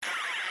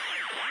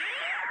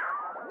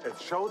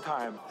It's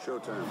showtime.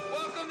 Showtime.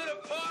 Welcome to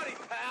the party,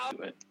 pal.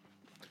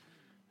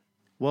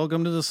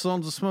 Welcome to the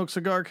Sultans of Smoke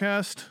Cigar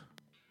Cast.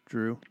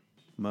 Drew,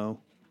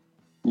 Mo,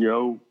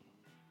 Yo.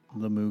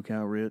 the Moo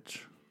Cow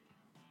Rich.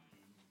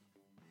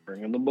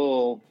 Bringing the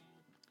bull.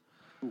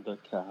 The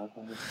cow.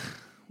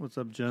 What's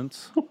up,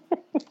 gents?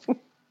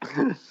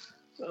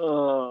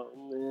 Oh,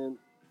 man.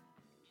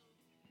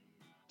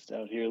 Just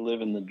out here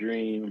living the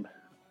dream.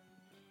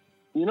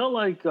 You know,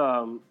 like,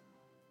 do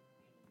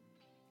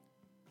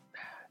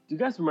you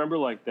guys remember,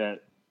 like,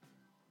 that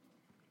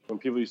when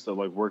people used to,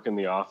 like, work in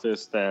the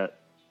office,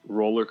 that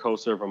roller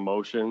coaster of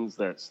emotions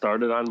that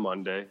started on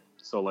Monday?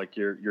 So, like,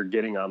 you're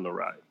getting on the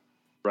ride,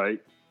 right?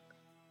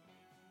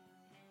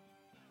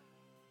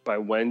 By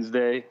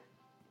Wednesday,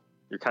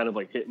 you're kind of,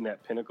 like, hitting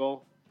that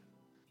pinnacle.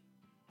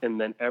 And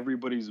then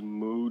everybody's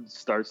mood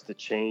starts to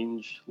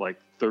change,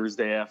 like,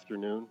 Thursday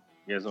afternoon.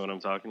 You guys know what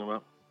I'm talking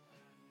about?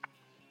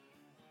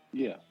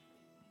 Yeah.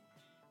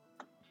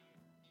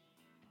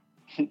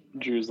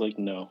 Drew's like,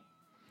 no.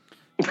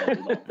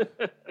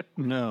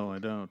 No, I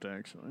don't,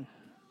 actually.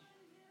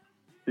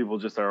 People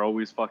just are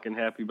always fucking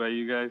happy by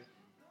you guys.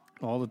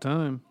 All the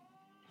time.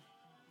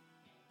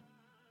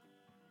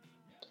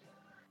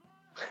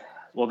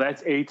 Well,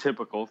 that's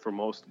atypical for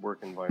most work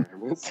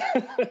environments.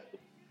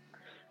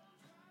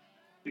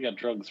 We got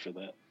drugs for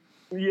that.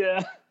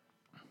 Yeah.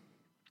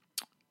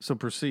 So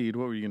proceed.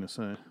 What were you going to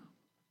say?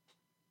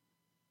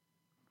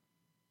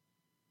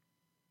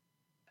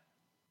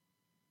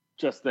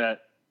 Just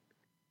that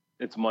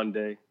it's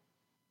Monday.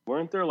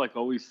 Weren't there, like,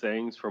 always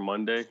sayings for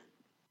Monday?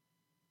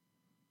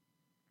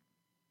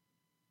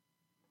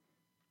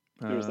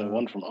 There was that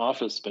one from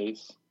Office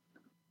Space.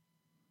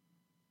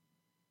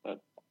 But,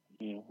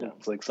 you know,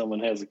 it's like someone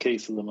has a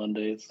case of the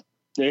Mondays.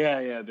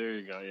 Yeah, there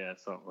you go. Yeah,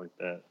 something like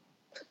that.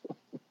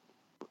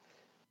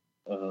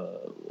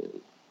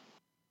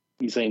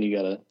 You saying you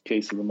got a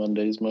case of the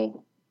Mondays,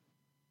 Mo?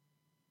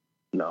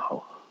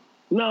 No.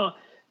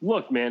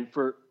 Look, man,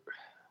 for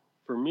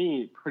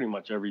me, pretty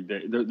much every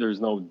day, there's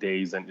no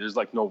days, and there's,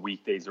 like, no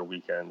weekdays or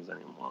weekends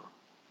anymore.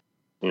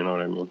 You know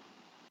what I mean?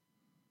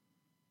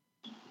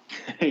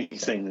 You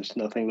saying there's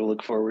nothing to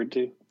look forward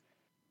to?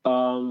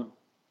 No.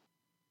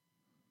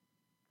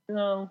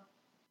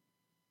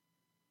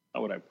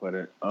 How would I put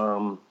it?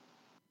 No,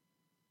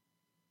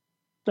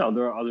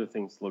 there are other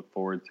things to look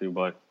forward to,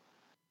 but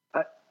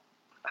I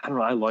don't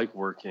know. I like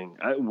working.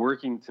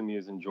 Working to me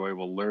is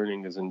enjoyable.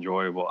 Learning is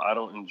enjoyable. I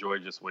don't enjoy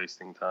just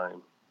wasting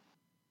time.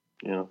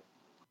 You know?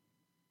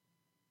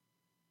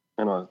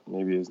 I know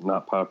maybe it's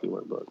not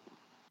popular, but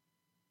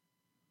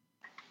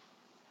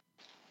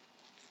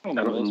I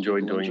don't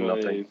enjoy doing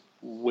nothing.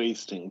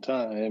 Wasting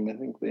time. I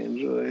think they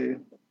enjoy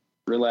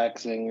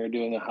relaxing or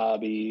doing a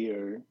hobby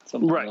or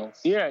something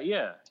else.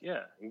 Yeah,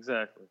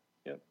 exactly.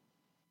 Yep.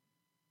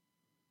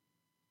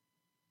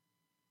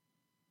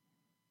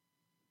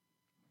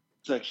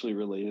 It's actually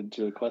related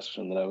to a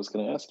question that I was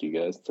going to ask you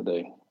guys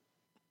today.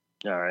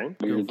 All right.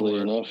 Weirdly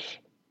enough.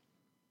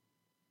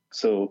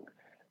 So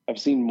I've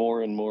seen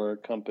more and more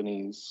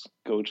companies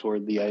go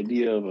toward the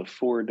idea of a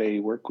 4-day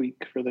work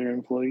week for their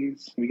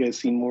employees. Have you guys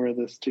seen more of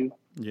this too?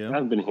 Yeah.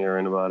 I've been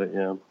hearing about it,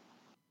 yeah.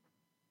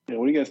 Yeah,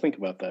 what do you guys think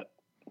about that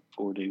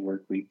 4-day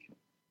work week?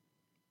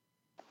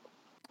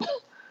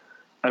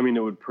 I mean,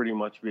 it would pretty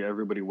much be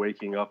everybody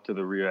waking up to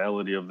the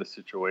reality of the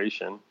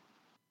situation.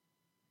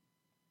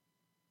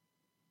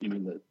 You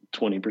mean that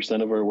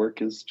 20% of our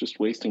work is just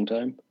wasting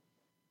time?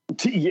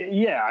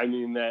 Yeah, I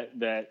mean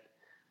that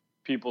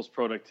people's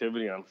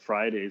productivity on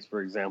Fridays,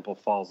 for example,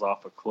 falls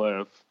off a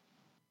cliff.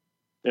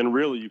 And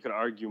really, you could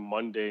argue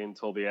Monday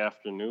until the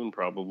afternoon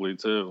probably,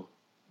 too.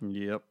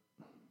 Yep.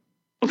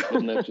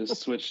 Wouldn't that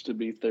just switch to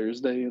be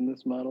Thursday in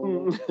this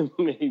model?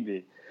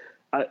 Maybe.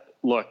 I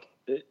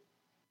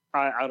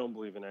don't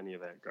believe in any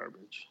of that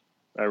garbage.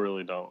 I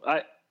really don't.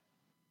 I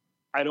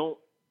don't.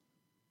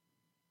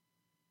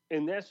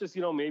 And that's just,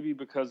 maybe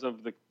because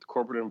of the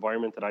corporate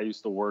environment that I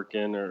used to work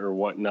in or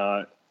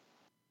whatnot.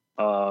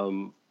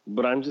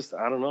 But I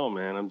don't know,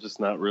 man. I'm just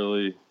not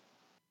really.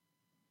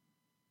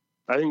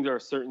 I think there are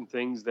certain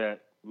things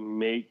that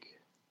make,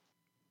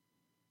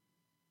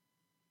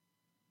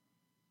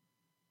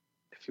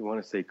 if you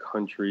want to say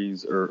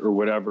countries or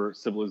whatever,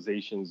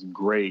 civilizations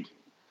great.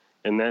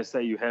 And that's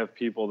that you have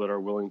people that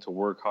are willing to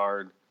work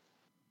hard,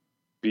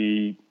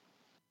 be,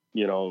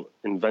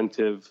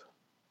 inventive,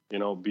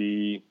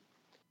 be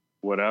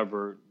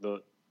whatever.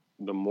 The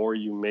more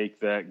you make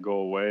that go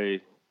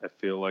away, I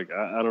feel like,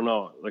 I don't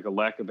know, like a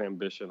lack of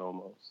ambition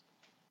almost.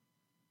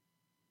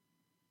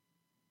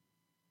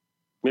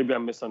 Maybe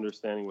I'm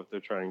misunderstanding what they're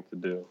trying to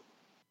do,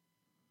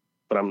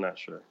 but I'm not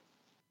sure.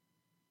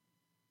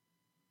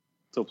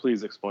 So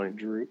please explain.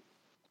 Drew,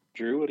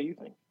 what do you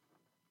think?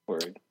 Before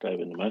I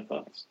dive into my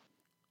thoughts.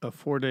 A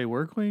 4-day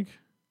work week?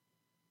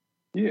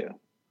 Yeah.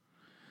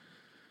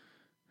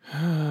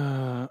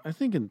 I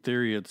think in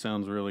theory it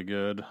sounds really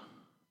good.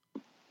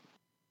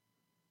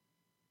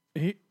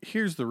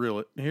 Here's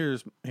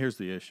the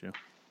issue.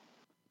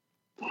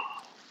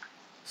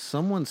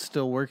 Someone's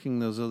still working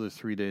those other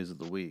 3 days of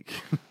the week.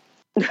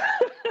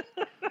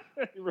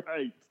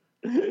 Right.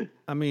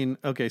 I mean,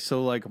 okay,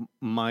 so like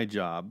my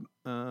job,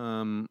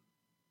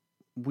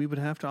 we would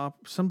have to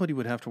somebody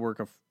would have to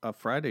work a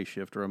Friday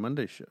shift or a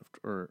Monday shift,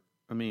 or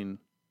I mean,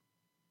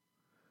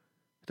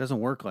 it doesn't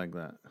work like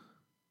that.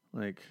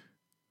 Like,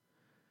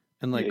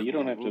 and like, yeah, you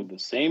don't have to have the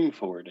same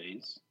 4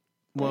 days.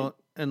 well, right?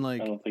 and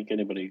like, I don't think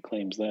anybody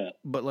claims that.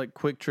 but like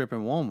Quick Trip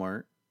and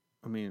Walmart,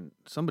 I mean,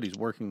 somebody's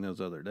working those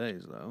other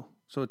days though,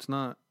 so it's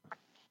not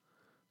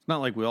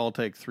like we all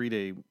take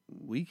 3-day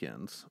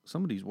weekends.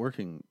 Somebody's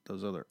working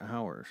those other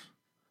hours.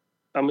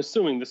 I'm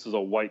assuming this is a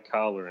white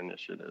collar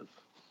initiative.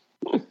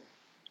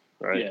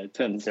 Right? Yeah, it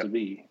tends to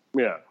be.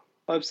 Yeah.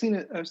 I've seen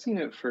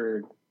it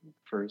for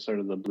sort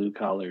of the blue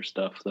collar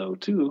stuff though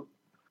too.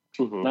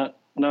 Mm-hmm.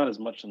 Not as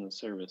much in the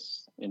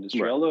service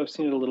industry, Right. although I've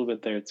seen it a little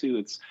bit there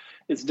too.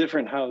 It's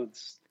different how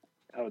it's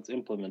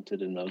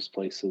implemented in those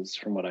places,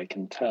 from what I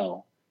can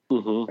tell.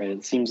 Mm-hmm. Right?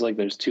 It seems like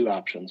there's two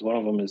options. One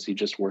of them is you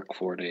just work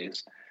 4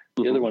 days.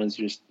 The other one is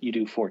you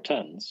do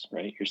 4/10s,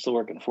 right? You're still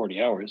working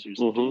 40 hours. You're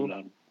just doing it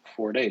on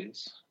 4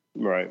 days.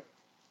 Right.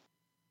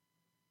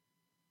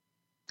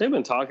 They've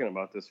been talking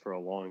about this for a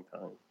long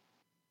time.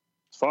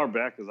 As far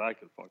back as I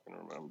could fucking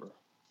remember.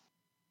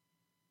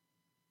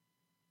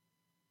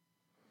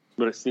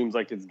 But it seems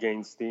like it's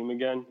gained steam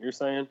again, you're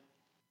saying?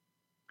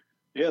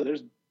 Yeah,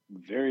 there's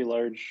very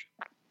large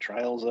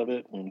trials of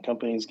it and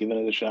companies giving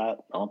it a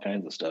shot, all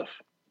kinds of stuff.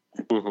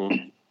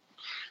 Mm-hmm.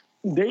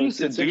 They used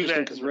to It's do interesting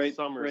that because in the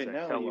summers right at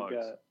now Kellogg's. you've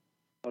got.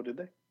 Oh, did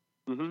they?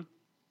 Mm-hmm.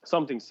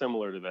 Something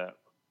similar to that.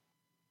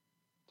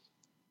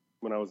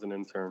 When I was an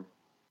intern.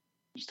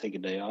 Just take a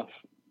day off.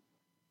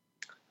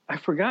 I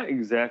forgot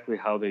exactly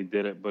how they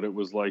did it, but it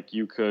was like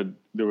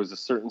there was a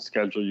certain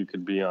schedule you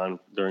could be on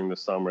during the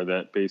summer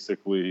that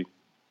basically,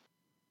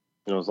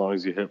 as long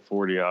as you hit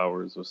 40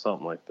 hours or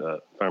something like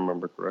that, if I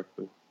remember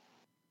correctly.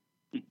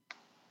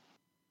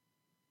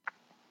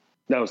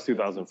 That was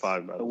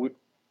 2005, by the way.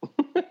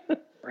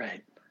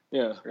 Right.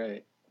 Yeah.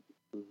 Right.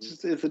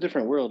 It's a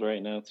different world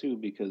right now too,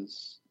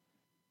 because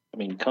I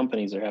mean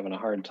companies are having a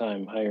hard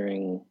time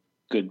hiring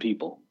good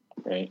people,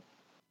 right?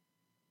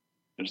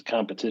 There's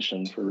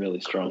competition for really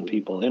strong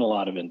people in a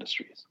lot of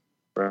industries.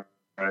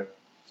 Right.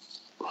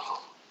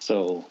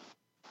 So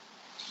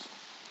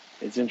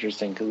it's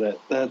interesting because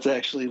that's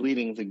actually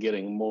leading to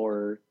getting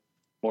more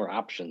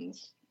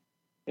options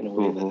in a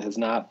way that has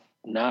not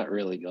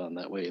really gone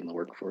that way in the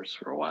workforce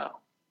for a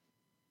while.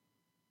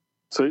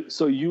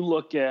 So you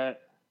look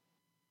at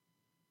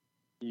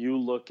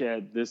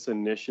this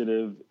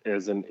initiative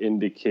as an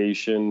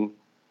indication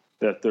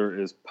that there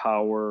is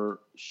power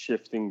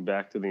shifting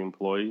back to the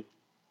employee?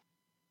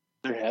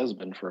 There has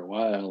been for a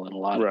while in a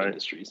lot of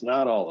industries.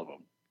 Not all of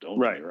them. Don't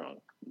get me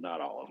wrong. Not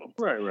all of them.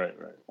 Right.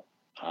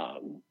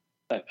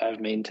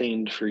 I've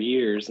maintained for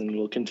years and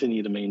will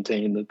continue to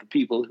maintain that the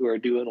people who are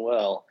doing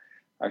well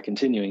are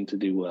continuing to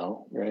do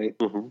well, right?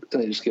 Mm-hmm.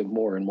 And they just get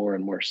more and more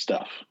and more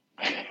stuff.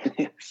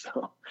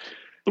 So,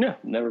 yeah,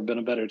 never been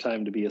a better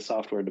time to be a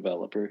software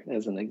developer,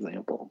 as an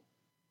example.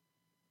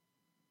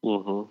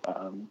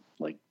 Mm-hmm.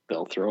 Like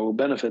they'll throw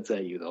benefits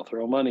at you, they'll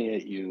throw money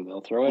at you,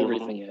 they'll throw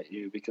everything at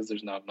you because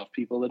there's not enough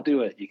people that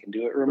do it. You can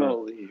do it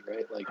remotely,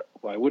 right? Like,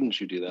 why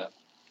wouldn't you do that?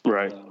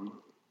 Right.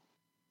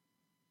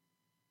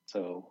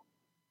 So,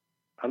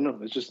 I don't know.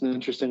 It's just an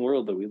interesting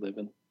world that we live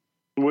in.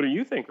 What do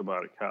you think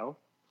about it, Kyle?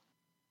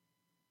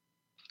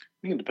 I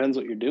think it depends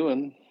what you're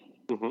doing.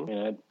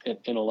 And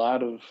in a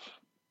lot of,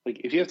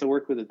 like, if you have to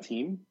work with a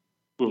team,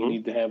 you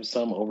need to have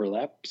some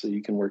overlap so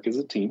you can work as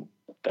a team.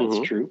 That's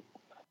true.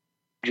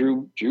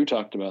 Drew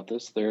talked about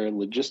this. There are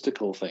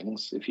logistical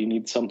things. If you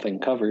need something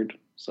covered,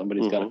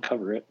 somebody's got to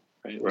cover it,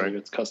 right? Whether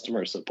it's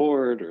customer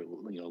support or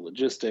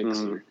logistics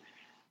or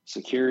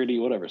security,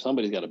 whatever.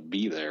 Somebody's got to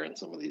be there in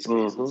some of these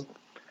cases.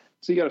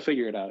 So you got to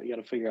figure it out. You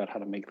got to figure out how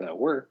to make that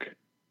work.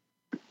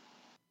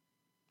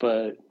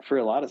 But for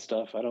a lot of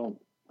stuff, I don't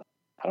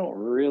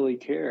really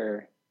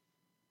care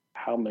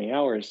how many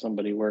hours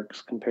somebody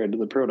works compared to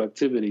the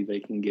productivity they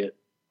can get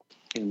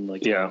in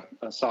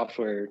a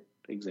software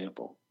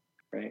example,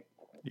 right?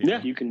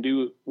 Yeah. You can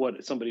do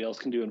what somebody else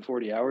can do in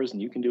 40 hours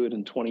and you can do it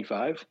in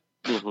 25.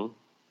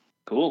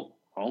 Cool.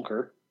 I don't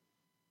care.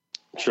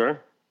 Sure.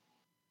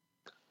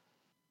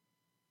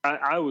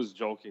 I was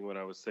joking when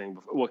I was saying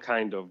before, well,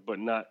 kind of, but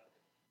not.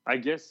 I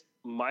guess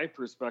my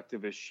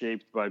perspective is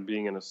shaped by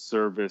being in a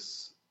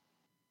service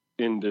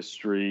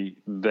industry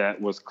that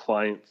was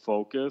client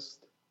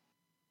focused.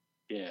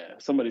 Yeah,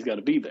 somebody's got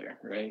to be there,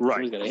 right?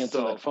 Somebody's got to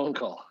answer that phone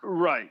call.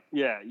 Right.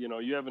 Yeah. You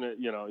have one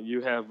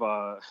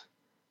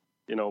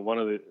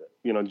of the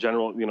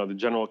the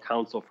general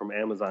counsel from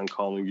Amazon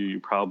calling you. You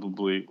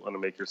probably want to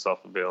make yourself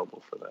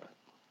available for that.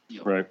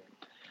 Yep. Right.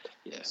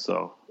 Yeah.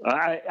 So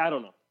I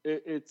don't know.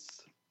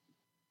 It's.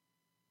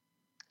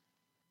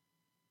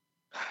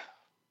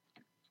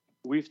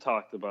 We've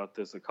talked about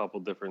this a couple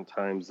different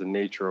times, the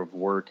nature of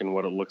work and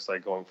what it looks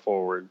like going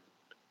forward.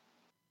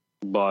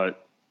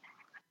 But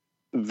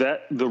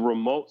that the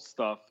remote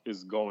stuff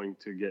is going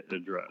to get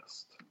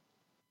addressed.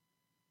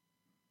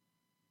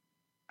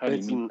 How do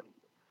you mean?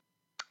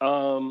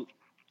 No,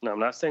 I'm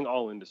not saying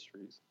all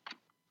industries.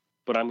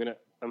 But I'm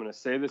gonna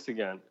say this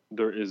again.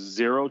 There is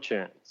zero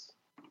chance,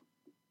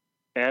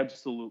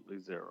 absolutely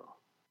zero,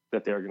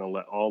 that they're gonna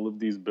let all of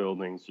these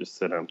buildings just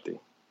sit empty.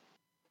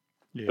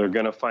 Yeah. They're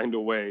gonna find a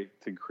way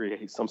to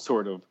create some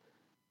sort of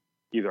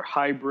either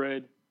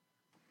hybrid.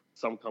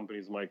 Some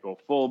companies might go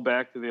full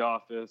back to the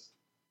office,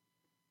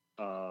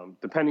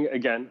 depending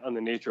again on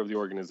the nature of the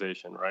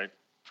organization, right?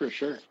 For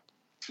sure.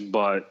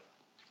 But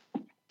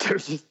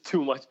there's just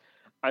too much.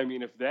 I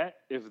mean, if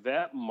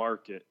that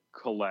market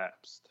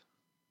collapsed,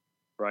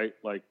 right?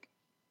 Like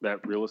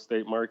that real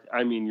estate market.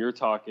 I mean, you're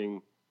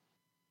talking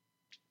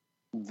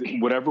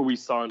whatever we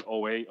saw in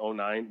 08,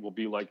 09 will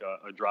be like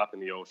a drop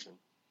in the ocean.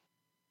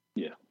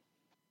 Yeah.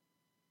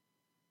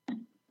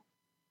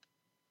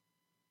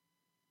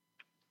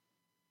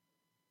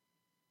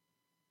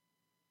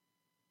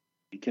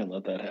 You can't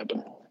let that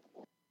happen.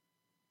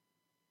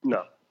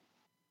 No.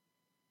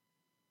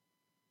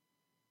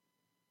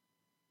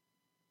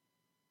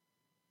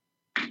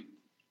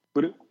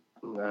 But I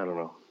don't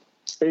know.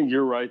 Hey,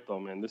 you're right, though,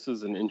 man. This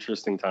is an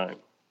interesting time. It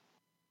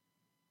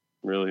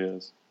really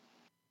is.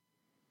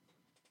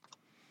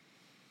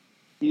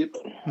 Yep.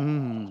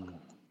 Hmm.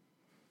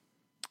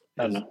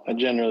 I don't know. I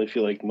generally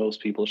feel like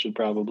most people should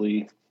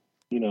probably,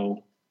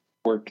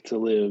 work to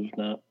live,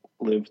 not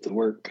live to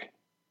work.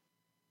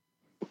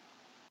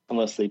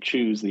 Unless they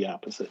choose the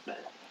opposite.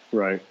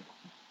 Right.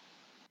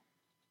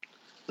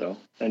 So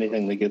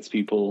anything that gets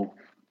people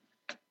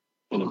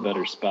in a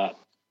better spot,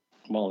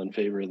 I'm all in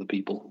favor of the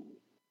people.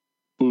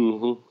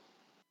 Mm-hmm.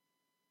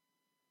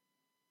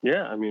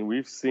 Yeah, I mean,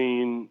 we've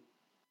seen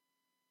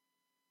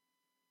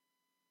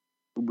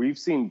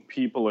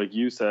people, like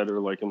you said, or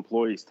like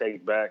employees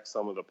take back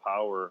some of the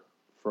power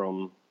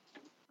from.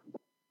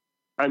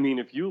 I mean,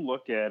 if you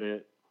look at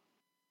it,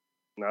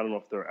 and I don't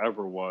know if there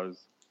ever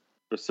was,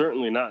 but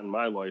certainly not in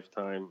my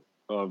lifetime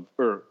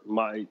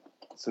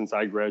since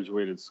I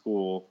graduated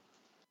school,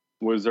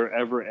 was there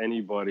ever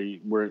anybody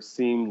where it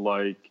seemed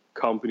like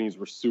companies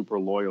were super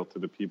loyal to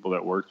the people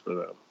that worked for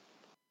them?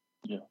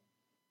 Yeah.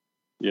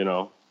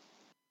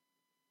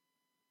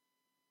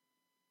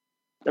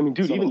 I mean,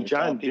 dude, Some even of the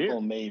John top Deere.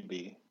 people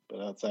maybe, but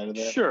outside of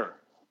that, Sure.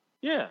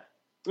 Yeah.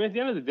 I mean, at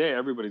the end of the day,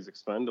 everybody's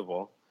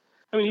expendable.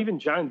 I mean, even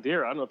John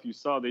Deere, I don't know if you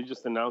saw, they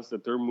just announced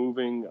that they're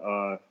moving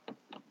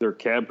their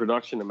cab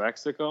production to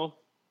Mexico.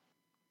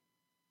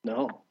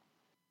 No.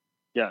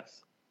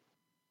 Yes.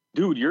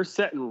 Dude, you're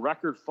setting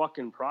record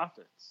fucking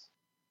profits.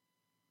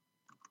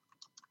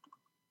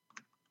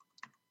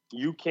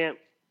 You can't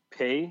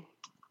pay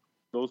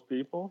those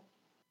people?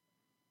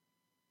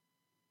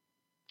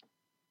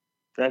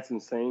 That's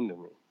insane to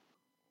me.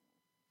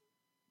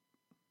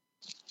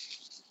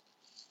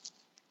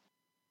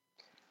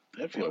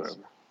 That feels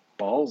Whatever.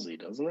 ballsy,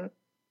 doesn't it?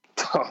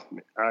 Oh,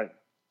 man,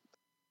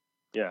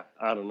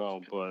 I don't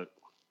know, but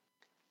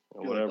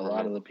whatever. Like a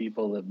lot of the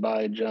people that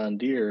buy John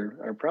Deere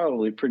are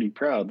probably pretty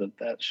proud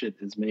that shit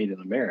is made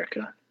in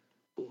America.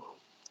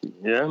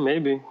 Yeah,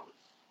 maybe.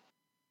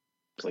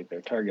 It's like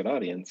their target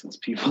audience is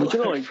people that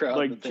are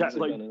proud that things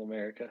are done in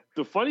America.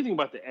 The funny thing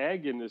about the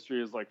ag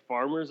industry is like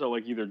farmers are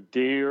like either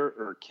Deere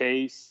or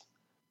Case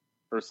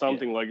or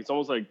something. Yeah. Like it's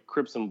almost like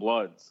Crips and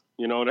Bloods.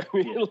 You know what I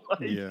mean?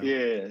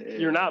 Yeah.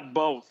 You're not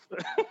both.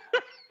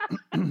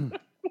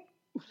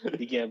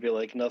 You can't be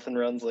like nothing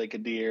runs like a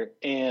deer,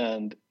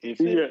 and if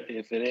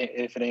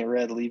it ain't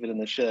red, leave it in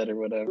the shed or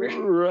whatever.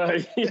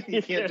 Right.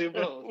 You can't do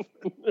both.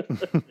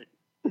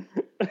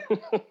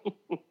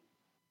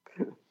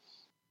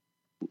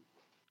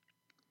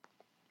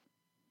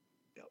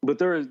 But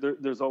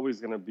there's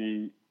always going to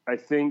be, I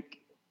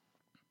think,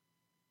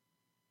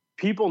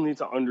 people need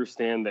to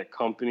understand that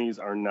companies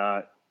are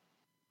not,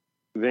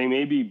 they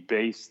may be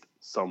based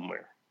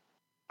somewhere,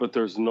 but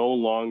there's no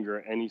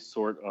longer any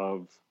sort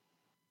of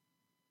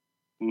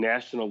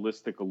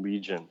nationalistic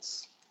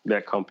allegiance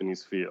that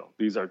companies feel.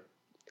 These are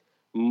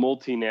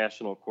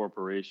multinational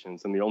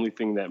corporations, and the only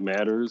thing that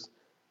matters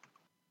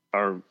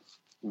are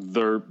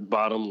their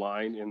bottom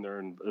line and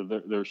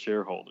their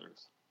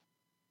shareholders.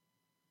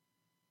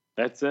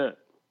 That's it.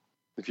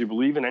 If you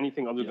believe in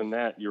anything other than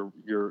that, you're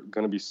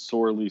going to be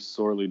sorely,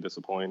 sorely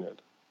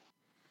disappointed.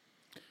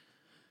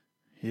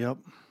 Yep.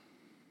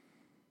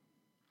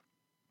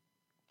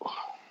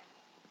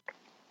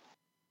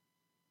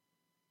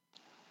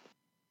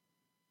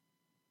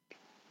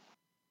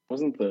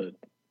 Wasn't the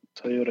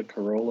Toyota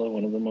Corolla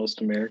one of the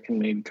most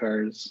American-made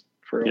cars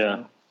for a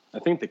while? I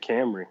think the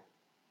Camry.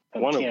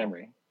 One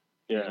Camry.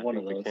 Yeah, one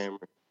of those. The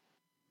Camry.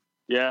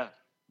 Yeah,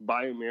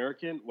 buy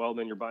American. Well,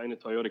 then you're buying a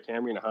Toyota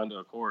Camry and a Honda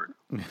Accord.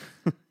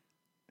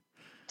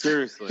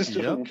 Seriously. It's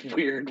just a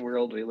weird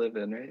world we live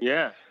in, right?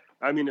 Yeah.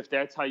 I mean, if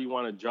that's how you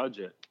want to judge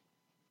it.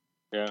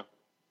 Yeah.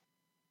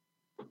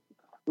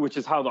 Which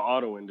is how the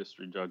auto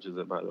industry judges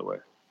it, by the way,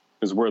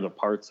 is where the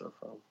parts are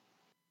from.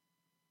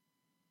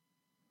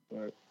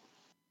 Right.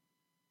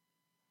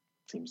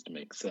 Seems to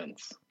make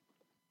sense.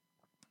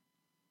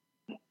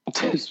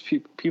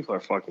 People are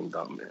fucking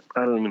dumb, man.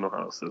 I don't even know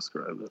how else to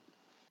describe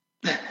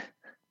it.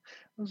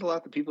 There's a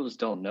lot that people just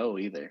don't know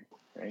either,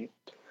 right?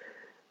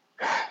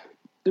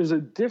 there's a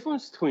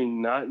difference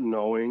between not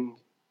knowing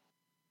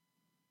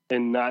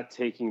and not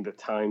taking the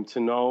time to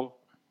know.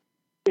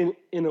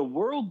 In a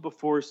world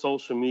before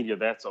social media,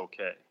 that's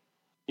okay.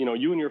 You know,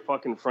 you and your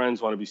fucking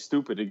friends want to be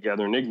stupid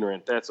together and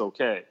ignorant, that's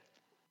okay.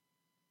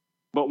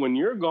 But when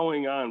you're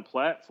going on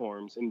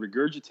platforms and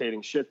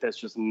regurgitating shit that's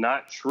just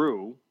not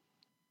true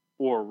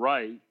or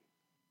right,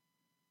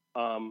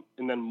 and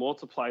then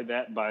multiply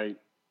that by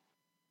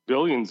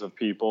billions of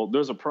people,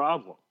 there's a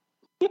problem.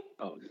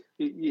 Oh,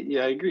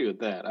 yeah, I agree with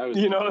that.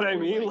 You know what I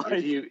mean?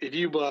 Like if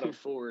you bought a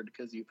Ford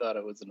because you thought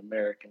it was an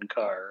American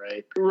car,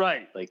 right?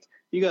 Right. Like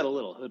you got a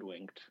little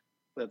hoodwinked.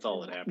 That's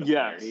all that happened.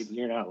 Yes. There.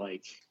 You're not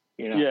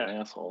an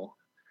asshole.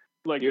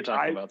 Like you're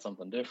talking about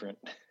something different.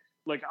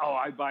 Like, oh,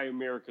 I buy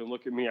American.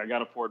 Look at me. I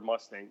got a Ford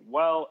Mustang.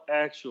 Well,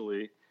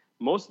 actually,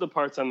 most of the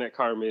parts on that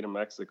car are made in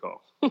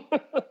Mexico.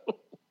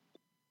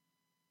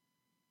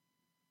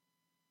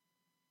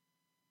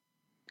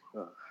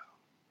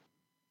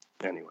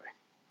 Anyway.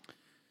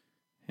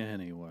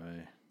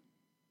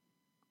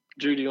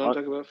 Drew, do you want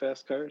to talk about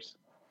fast cars?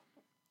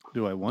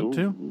 Do I want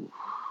to?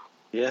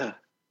 Yeah.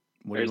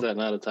 Or is that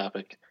not a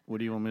topic? What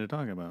do you want me to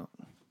talk about?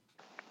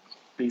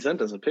 He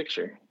sent us a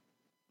picture.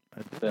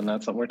 Is that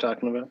not something we're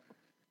talking about?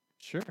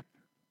 Sure.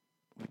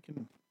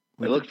 It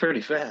looked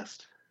pretty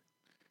fast.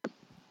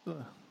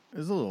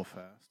 It's a little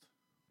fast.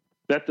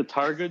 That the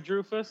Targa,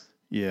 Drufus?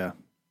 Yeah.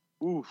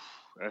 Oof.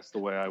 That's the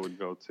way I would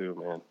go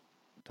too, man.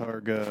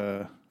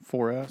 Targa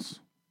 4S.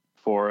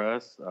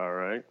 4S, all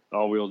right.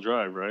 All-wheel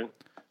drive, right?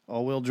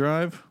 All-wheel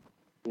drive.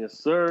 Yes,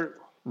 sir.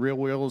 Rear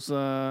wheels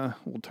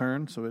will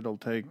turn, so it'll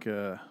take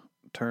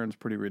turns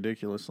pretty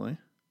ridiculously.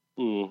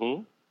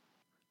 Mm-hmm.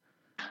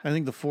 I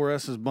think the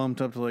 4S is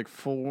bumped up to like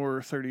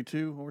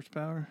 432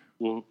 horsepower.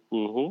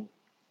 Mm-hmm.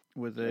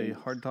 With a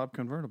hardtop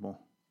convertible.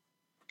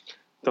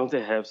 Don't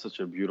they have such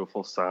a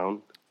beautiful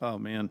sound? Oh,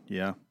 man,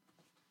 yeah.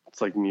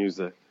 It's like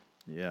music.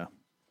 Yeah.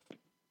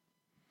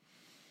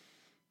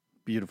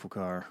 Beautiful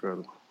car.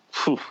 Incredible.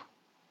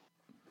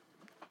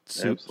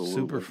 Absolutely.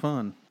 Super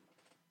fun.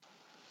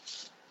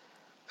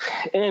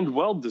 And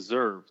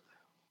well-deserved.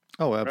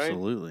 Oh,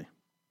 absolutely.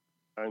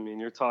 Right? I mean,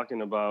 you're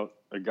talking about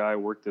a guy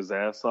worked his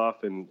ass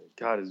off and,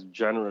 God, is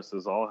generous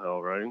as all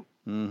hell, right?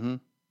 Mm-hmm.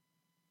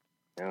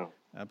 Yeah.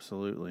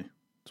 Absolutely.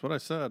 That's what I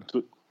said.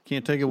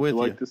 Can't take it with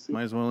you.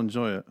 Might as well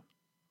enjoy it.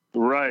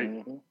 Right.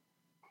 Mm-hmm.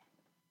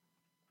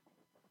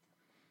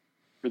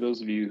 For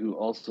those of you who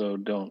also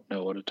don't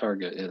know what a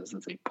Targa is,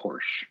 it's a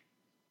Porsche.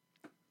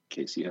 In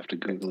case you have to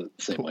Google it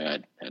the same way I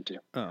had to.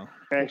 Oh.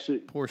 Actually,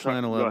 Porsche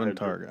 911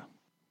 Targa.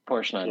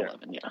 Porsche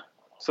 911, yeah.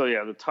 So,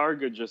 yeah, the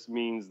Targa just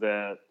means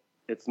that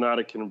it's not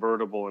a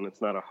convertible and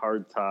it's not a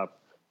hard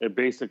top. It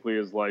basically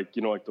is like,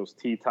 you know, like those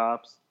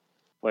T-tops,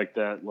 like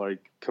that,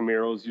 like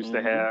Camaros used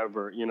to have,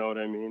 or, you know what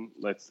I mean?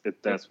 That's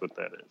what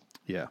that is.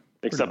 Yeah.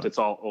 Except it's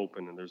all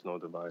open and there's no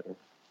divider.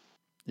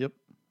 Yep.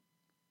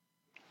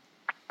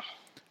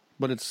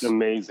 But it's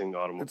amazing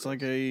automobile. It's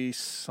like a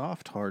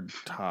soft hard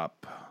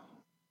top.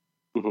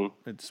 Mm-hmm.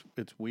 It's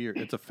weird.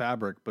 It's a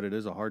fabric, but it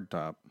is a hard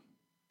top.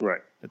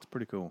 Right. It's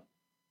pretty cool.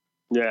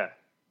 Yeah.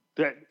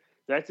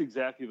 That's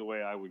exactly the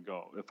way I would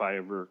go if I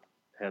ever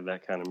had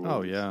that kind of movie.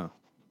 Oh yeah.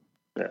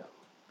 Yeah.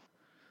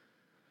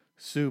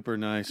 Super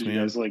nice, did man.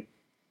 You guys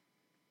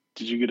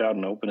did you get out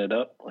and open it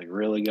up? Like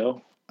really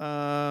go?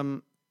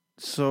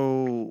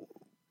 So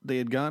they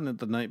had gotten it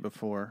the night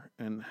before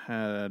and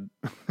had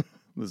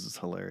this is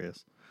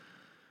hilarious.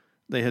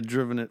 They had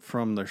driven it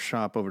from their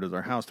shop over to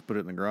their house to put it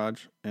in the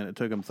garage, and it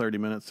took them 30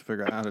 minutes to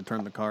figure out how to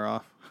turn the car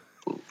off.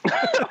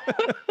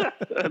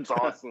 That's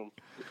awesome.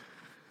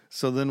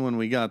 So then when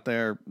we got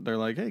there, they're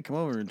like, hey, come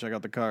over and check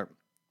out the car.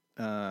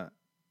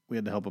 We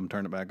had to help them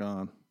turn it back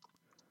on.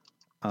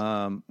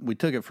 We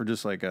took it for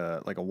just like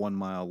a 1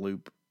 mile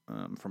loop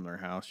from their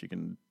house. You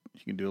can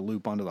do a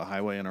loop onto the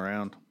highway and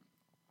around.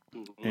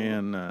 Mm-hmm.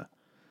 And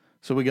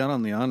so we got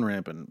on the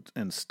on-ramp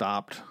and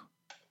stopped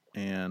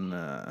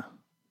and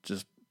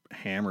just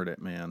hammered it,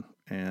 man.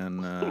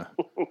 And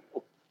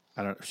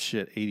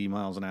 80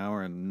 miles an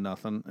hour and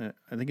nothing.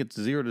 I think it's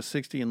 0 to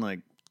 60 in like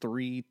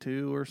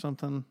 3.2 or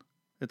something.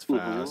 It's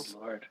fast.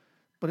 Mm-hmm.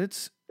 But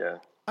it's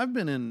I've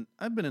been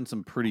in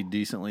some pretty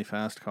decently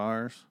fast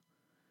cars.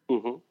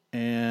 Mm-hmm.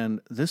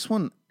 And this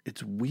one,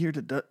 it's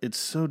weird. It's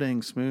so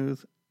dang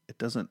smooth. It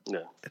doesn't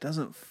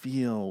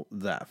feel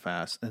that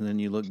fast. And then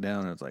you look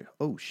down and it's like,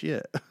 oh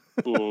shit.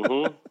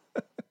 Mm-hmm.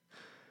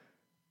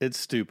 It's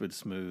stupid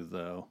smooth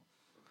though.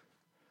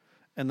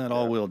 And that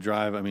all-wheel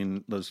drive, I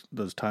mean,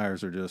 those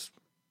tires are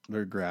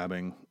they're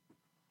grabbing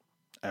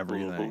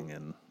everything. Mm-hmm.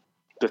 And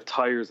the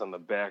tires on the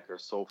back are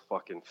so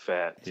fucking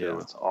fat too. Yeah.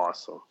 It's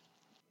awesome.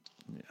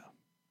 Yeah.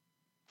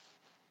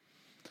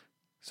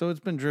 So it's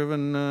been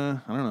driven, I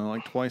don't know,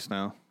 like twice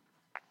now.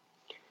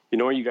 You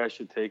know where you guys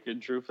should take it,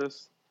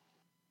 Drufus?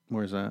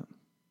 Where's that?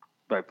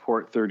 By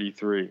Port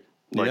 33.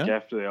 Like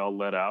after they all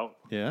let out.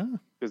 Yeah.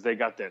 Because they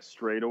got that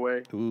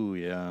straightaway. Ooh,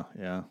 yeah.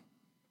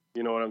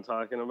 You know what I'm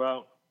talking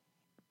about?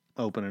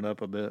 Open it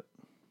up a bit.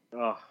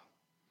 Oh.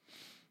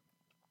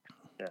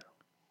 Yeah.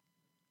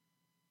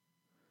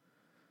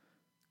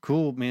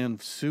 Cool, man.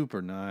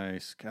 Super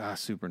nice. God,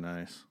 super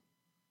nice.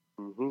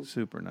 Mm-hmm.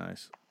 Super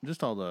nice.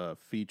 Just all the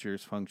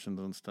features, functions,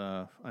 and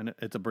stuff. I know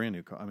it's a brand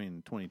new car. I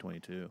mean,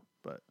 2022,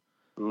 but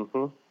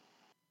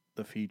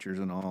the features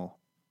and all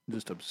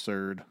just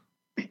absurd.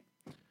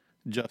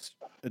 Just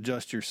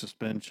adjust your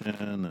suspension,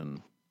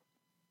 and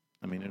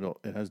I mean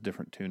it has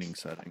different tuning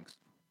settings.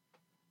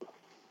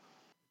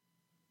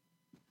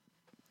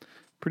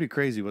 Pretty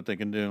crazy what they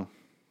can do.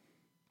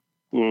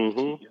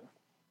 Mm-hmm.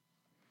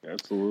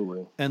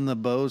 Absolutely. And the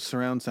Bose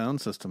surround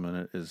sound system in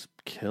it is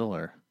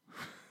killer.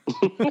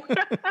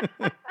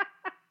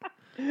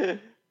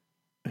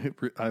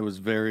 I was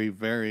very,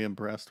 very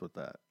impressed with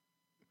that.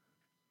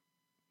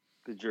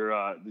 Did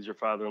your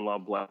father-in-law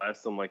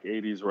blast some like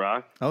 80s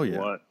rock? Oh yeah.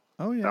 What?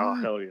 Oh yeah. Oh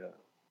hell yeah.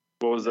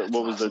 What was it?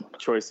 What was the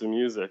choice of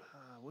music?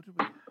 What did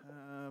we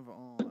have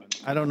on?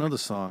 I don't know the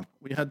song.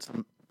 We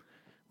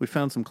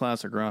found some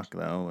classic rock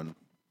though, and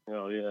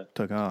Oh yeah.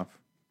 took off.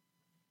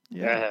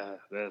 Yeah,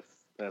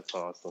 that's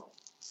awesome.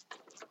 It's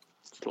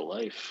the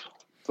life.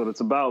 That's what it's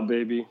about,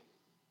 baby.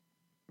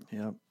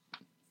 Yep.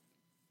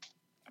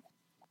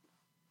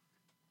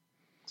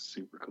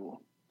 Super cool.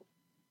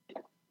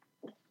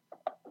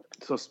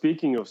 So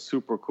speaking of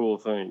super cool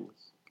things,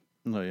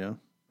 Oh yeah.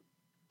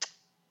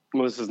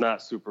 well, this is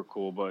not super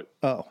cool, but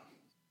Oh.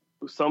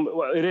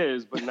 well, it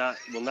is, but not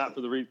for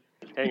the reason.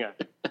 Hang on.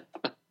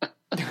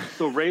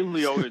 So Ray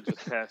Liotta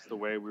just passed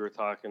away. We were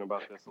talking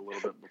about this a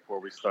little bit before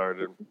we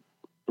started.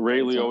 Ray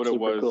Liotta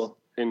was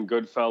in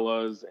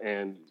Goodfellas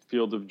and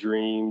Field of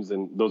Dreams,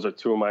 and those are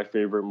two of my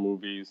favorite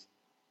movies.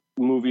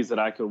 Movies that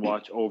I could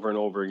watch over and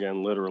over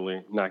again,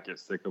 literally, not get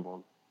sick of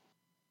them.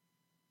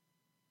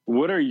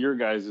 What are your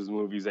guys'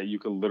 movies that you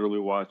could literally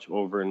watch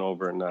over and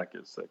over and not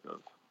get sick of?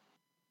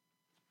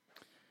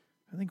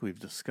 I think we've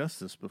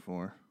discussed this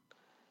before.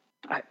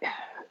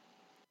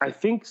 I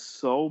think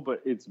so,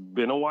 but it's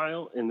been a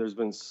while, and there's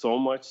been so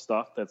much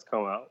stuff that's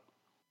come out.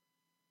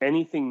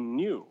 Anything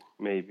new,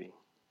 maybe.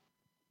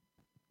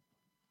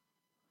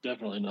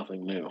 Definitely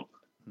nothing new.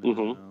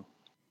 No.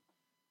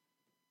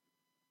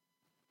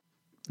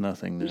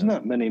 Nothing new. There's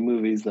not many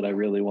movies that I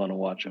really want to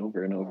watch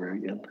over and over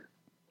again.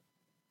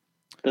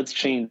 That's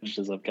changed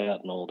as I've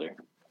gotten older.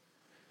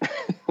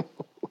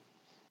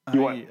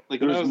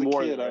 Like when I was a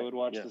kid, I would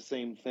watch the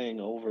same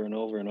thing over and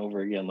over and over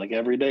again, like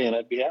every day, and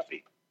I'd be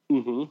happy.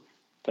 Mm-hmm.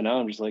 But now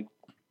I'm just like,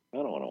 I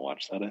don't want to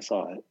watch that. I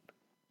saw it.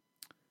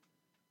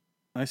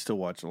 I still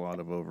watch a lot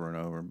of over and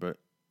over, but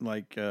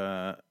like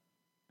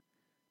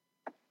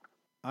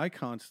I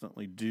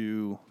constantly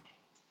do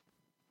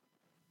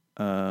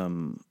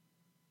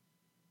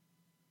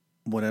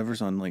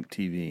whatever's on like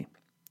TV.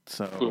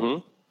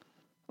 So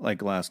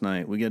like last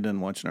night, we get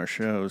done watching our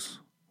shows.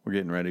 We're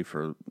getting ready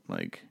for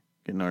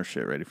getting our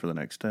shit ready for the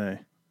next day.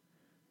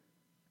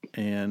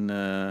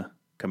 And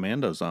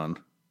Commando's on.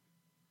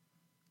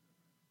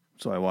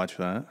 So I watch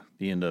that,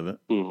 the end of it.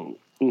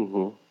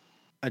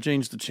 I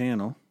changed the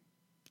channel,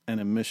 and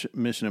a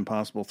Mission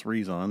Impossible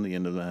 3's on, the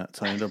end of that.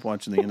 So I end up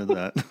watching the end of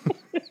that.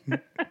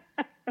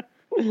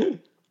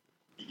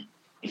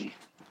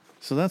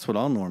 So that's what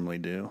I'll normally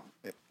do.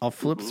 I'll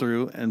flip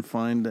through and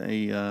find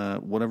a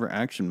whatever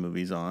action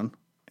movie's on,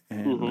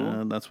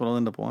 and that's what I'll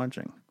end up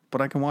watching.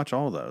 But I can watch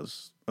all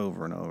those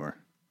over and over.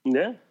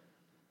 Yeah.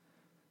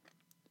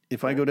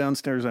 If I go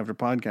downstairs after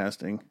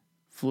podcasting,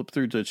 flip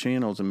through to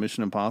channels and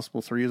Mission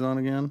Impossible 3 is on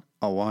again,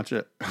 I'll watch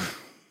it.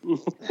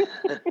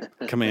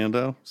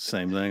 Commando,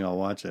 same thing, I'll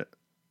watch it.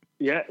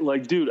 Yeah,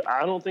 like, dude,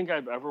 I don't think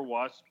I've ever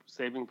watched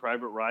Saving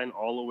Private Ryan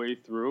all the way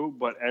through,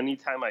 but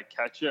anytime I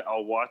catch it,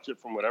 I'll watch it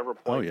from whatever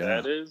point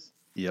that is.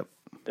 Yep.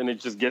 And it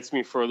just gets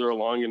me further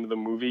along into the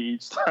movie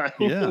each time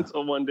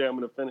until one day I'm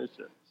going to finish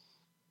it.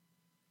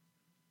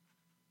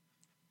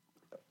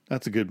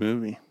 That's a good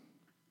movie.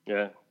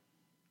 Yeah.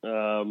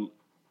 I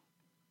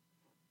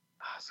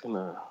was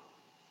gonna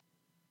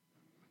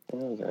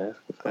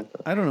ask you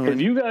something. I don't know. Have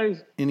you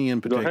guys any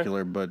in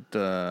particular, but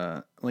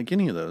like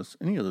any of those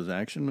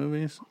action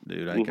movies,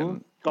 dude, I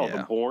can. Oh,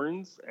 the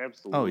Bournes,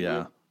 absolutely. Oh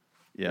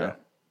yeah.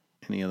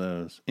 Any of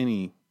those,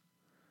 any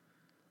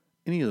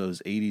of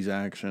those 80s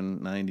action,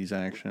 90s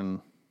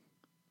action,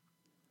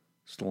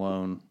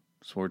 Stallone,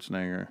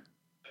 Schwarzenegger.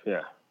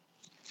 Yeah.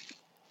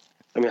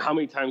 I mean, how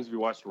many times have you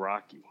watched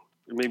Rocky?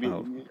 Maybe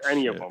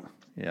any of them.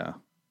 Yeah.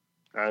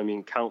 I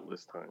mean,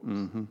 countless times.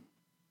 Mm-hmm.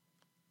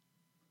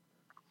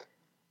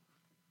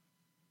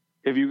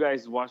 Have you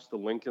guys watched The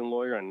Lincoln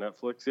Lawyer on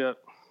Netflix yet?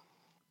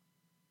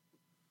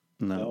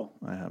 No,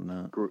 I have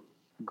not.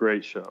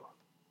 Great show.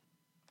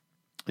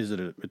 Is it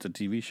it's a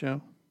TV show?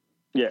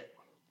 Yeah.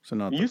 So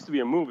not. It used to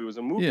be a movie. It was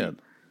a movie. Yeah.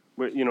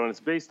 But, and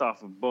it's based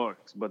off of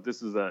books, but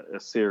this is a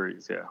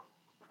series, yeah.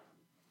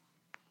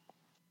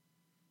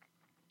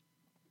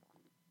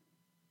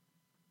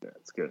 Yeah,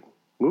 it's good.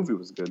 Movie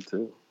was good,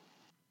 too.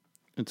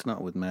 It's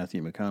not with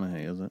Matthew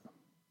McConaughey, is it?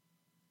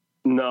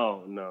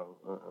 No.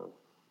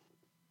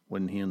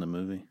 Wasn't he in the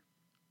movie?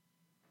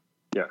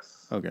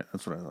 Yes. Okay,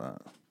 that's what I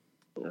thought.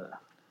 Yeah.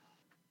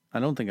 I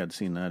don't think I'd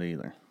seen that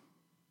either.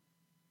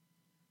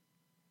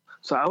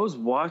 So I was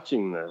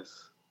watching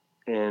this,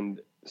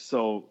 and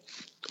So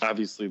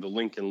obviously the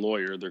Lincoln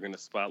lawyer, they're going to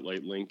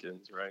spotlight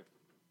Lincolns, right?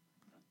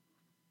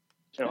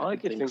 And all I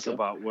could think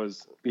about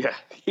was, yeah,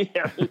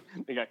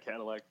 they got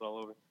Cadillacs all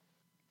over.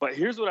 But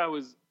here's what I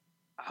was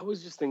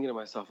just thinking to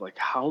myself, like,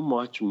 how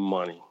much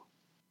money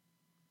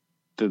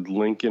did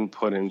Lincoln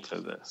put into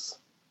this?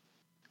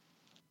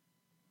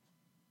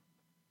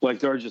 Like,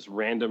 there are just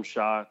random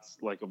shots,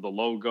 like, of the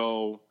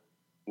logo,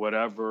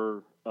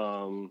 whatever.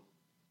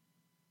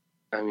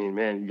 I mean,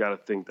 man, you got to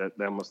think that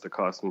must have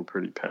cost me a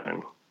pretty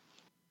penny.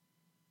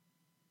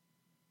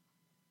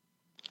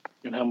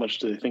 And how much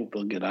do they think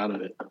they'll get out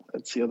of it?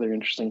 That's the other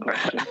interesting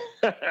question.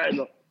 I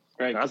know.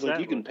 Right, because like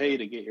you can pay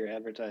to get your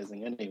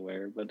advertising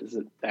anywhere, but does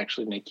it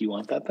actually make you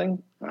want that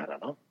thing? I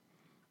don't know.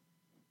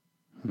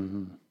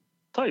 Mm-hmm.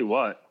 Tell you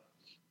what,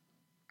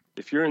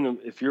 if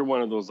you're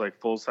one of those like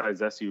full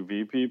size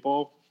SUV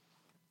people,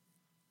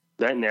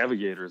 that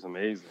Navigator is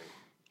amazing.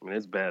 I mean,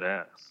 it's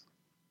badass.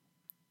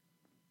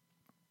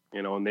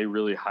 You know, and they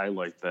really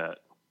highlight that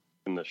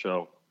in the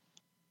show.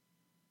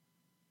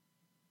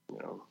 You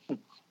know,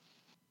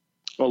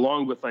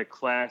 along with like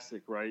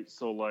classic, right?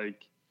 So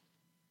like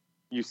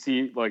you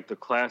see like the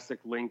classic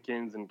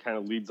Lincolns and kind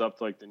of leads up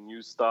to like the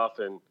new stuff,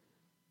 and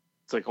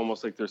it's like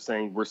almost like they're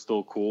saying we're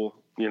still cool,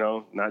 you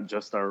know, not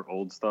just our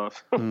old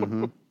stuff.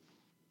 Mm-hmm.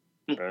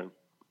 Right.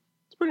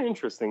 It's pretty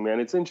interesting, man.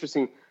 It's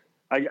interesting.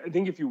 I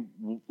think if you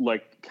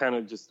like kind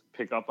of just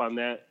pick up on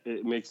that,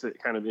 it makes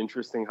it kind of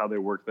interesting how they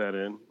work that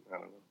in. I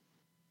don't know.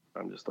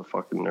 I'm just a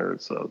fucking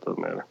nerd, so it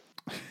doesn't matter.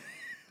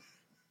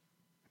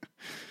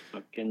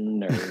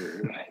 Fucking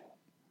nerd.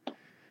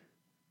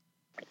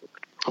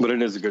 But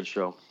it is a good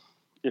show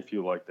if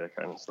you like that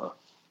kind of stuff.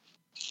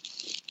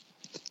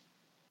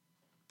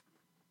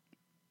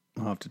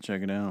 I'll have to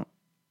check it out.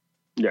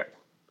 Yeah.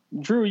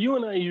 Drew, you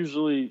and I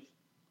usually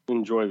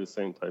enjoy the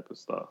same type of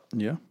stuff.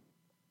 Yeah.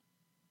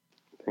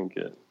 I think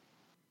it.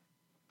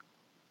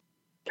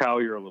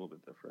 Cal, you're a little bit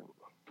different.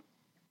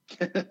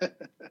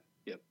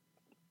 Yep.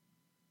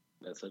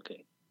 That's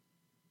okay.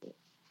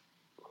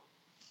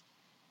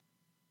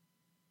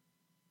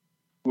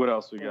 What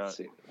else we got? Let's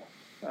see.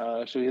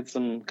 Should we hit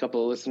some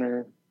couple of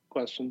listener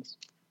questions?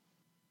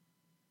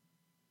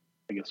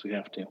 I guess we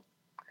have to.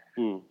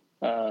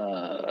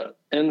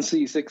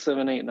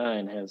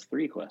 NC6789 has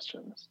 3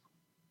 questions,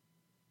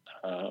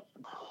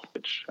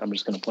 which I'm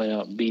just going to point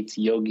out beats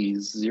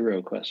Yogi's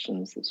 0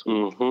 questions this week.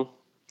 Mm-hmm.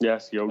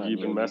 Yes, Yogi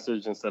even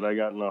messaged and said, I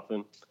got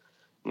nothing.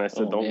 And I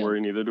said, don't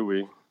worry, neither do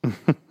we.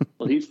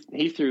 Well,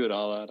 he threw it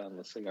all out on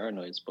the Cigar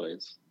Noise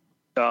Boys.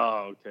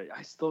 Oh, okay.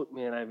 I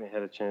haven't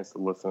had a chance to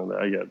listen to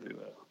that. I got to do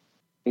that.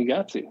 You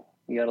got to.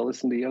 You got to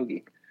listen to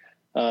Yogi.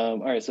 All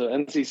right, so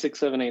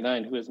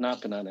NC6789, who has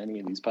not been on any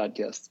of these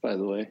podcasts, by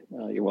the way.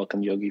 You're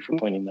welcome, Yogi, for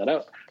pointing that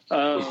out.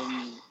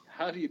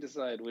 How do you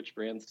decide which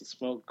brands to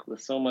smoke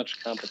with so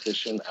much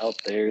competition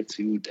out there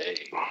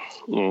today?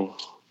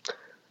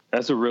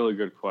 That's a really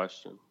good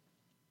question.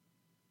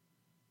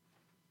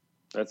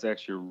 That's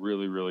actually a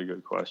really, really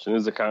good question.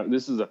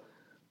 This is a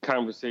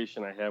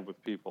conversation I have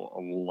with people a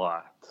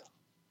lot.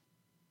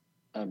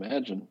 I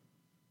imagine.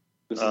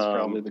 This is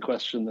probably the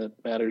question that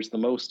matters the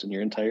most in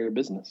your entire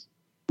business.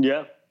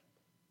 Yeah.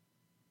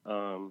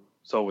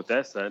 So with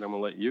that said, I'm going to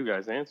let you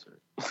guys answer.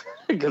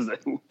 Because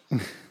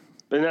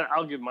then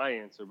I'll give my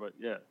answer, but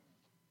yeah.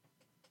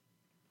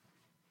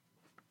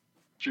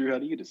 Drew, how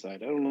do you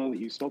decide? I don't know that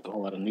you smoke a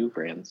whole lot of new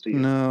brands, do you?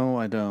 No,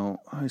 I don't.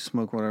 I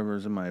smoke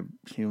whatever's in my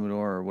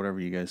humidor or whatever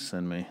you guys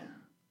send me.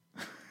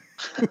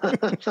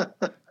 Sort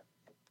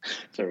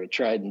of a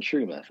tried and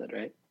true method,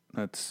 right?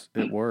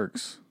 It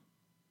works.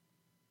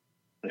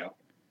 Yeah.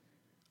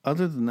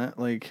 Other than that,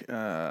 like,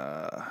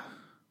 I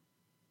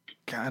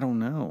don't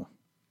know.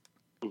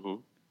 Mm-hmm.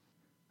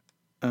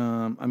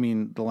 I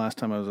mean, the last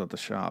time I was at the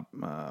shop,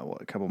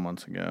 a couple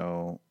months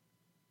ago,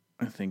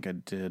 I think I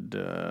did.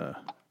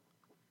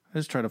 I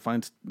just try to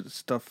find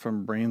stuff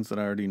from brands that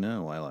I already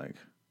know I like.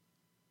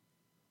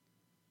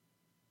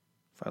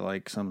 If I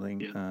like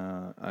something,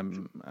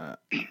 I'm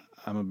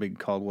a big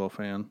Caldwell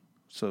fan,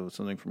 so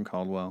something from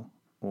Caldwell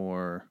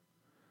or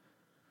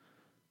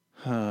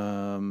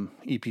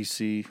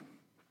EPC.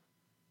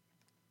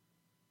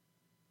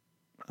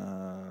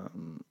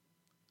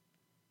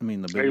 I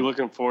mean, Are you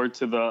looking forward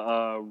to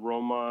the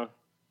Roma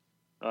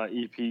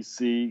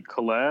EPC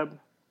collab?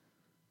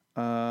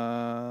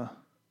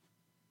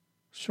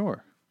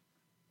 Sure.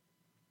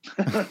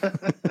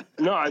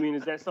 No, I mean,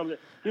 is that something,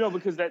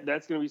 because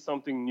that's going to be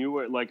something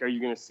new. Like, are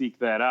you going to seek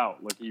that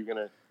out? Like, are you going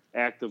to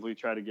actively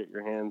try to get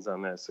your hands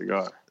on that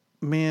cigar?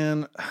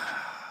 Man,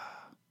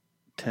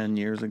 10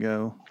 years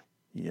ago,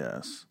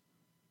 yes.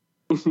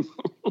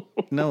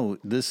 No,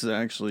 this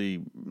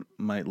actually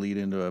might lead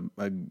into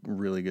a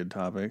really good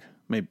topic.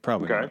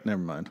 Probably not.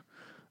 Never mind.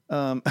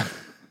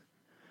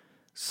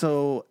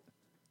 So,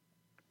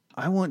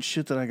 I want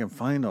shit that I can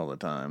find all the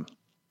time.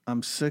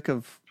 I'm sick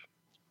of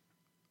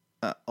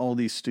all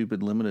these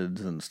stupid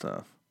limiteds and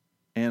stuff.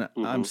 And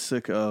I'm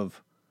sick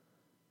of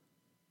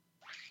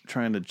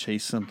trying to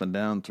chase something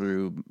down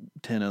through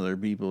 10 other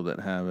people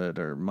that have it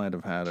or might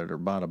have had it or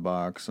bought a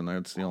box and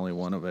it's the only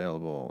one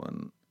available.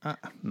 And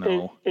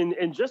no.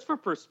 And just for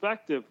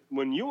perspective,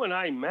 when you and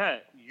I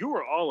met, you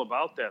were all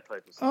about that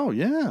type of stuff. Oh,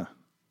 yeah.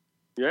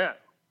 Yeah.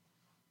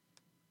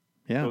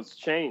 Yeah. So it's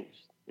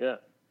changed. Yeah.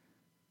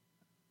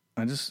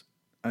 I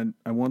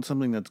want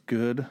something that's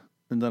good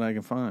and that I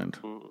can find.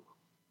 Mm.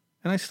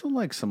 And I still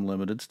like some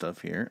limited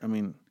stuff here. I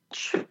mean,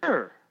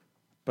 sure.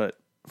 But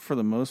for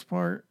the most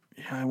part,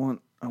 yeah, I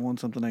want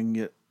something I can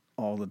get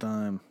all the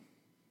time.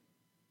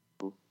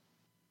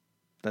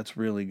 That's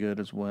really good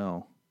as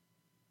well.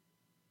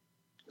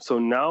 So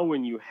now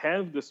when you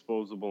have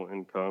disposable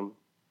income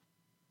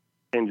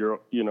and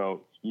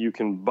you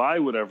can buy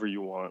whatever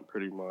you want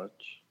pretty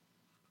much,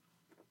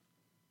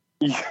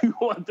 you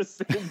want the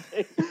same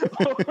thing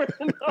over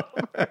and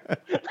over.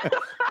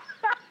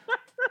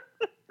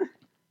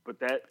 But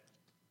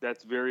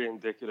that's very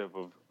indicative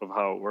of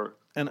how it works.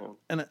 And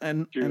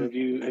have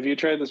you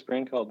tried this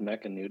brand called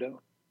Mechanudo?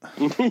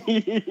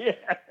 Yeah.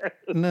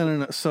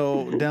 No.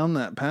 So down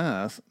that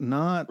path,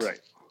 not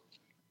right.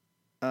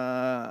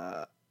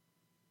 I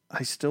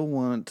just don't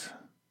want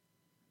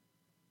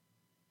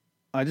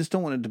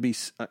it to be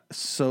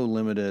so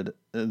limited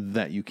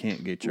that you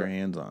can't get your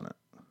hands on it.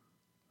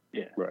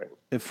 Yeah. Right.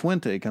 If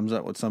Fuente comes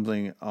up with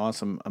something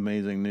awesome,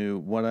 amazing, new,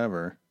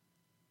 whatever,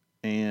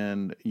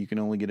 and you can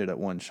only get it at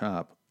one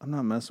shop, I'm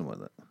not messing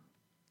with it.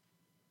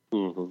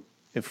 Mm-hmm.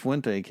 If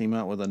Fuente came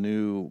out with a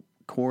new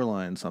core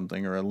line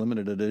something or a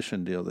limited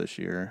edition deal this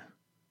year,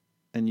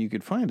 and you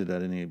could find it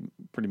at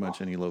pretty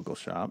much any local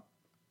shop,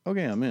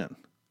 okay, I'm in.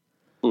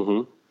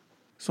 Mm-hmm.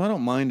 So I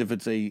don't mind if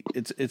it's a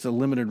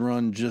limited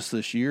run just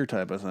this year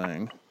type of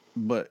thing,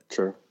 but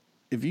sure.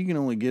 If you can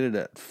only get it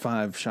at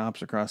 5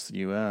 shops across the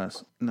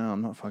U.S., no,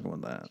 I'm not fucking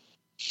with that.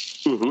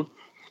 Mm-hmm.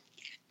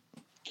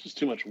 It's just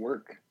too much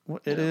work.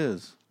 Well, it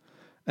is.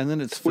 And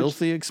then it's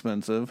filthy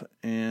expensive,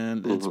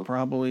 and it's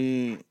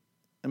probably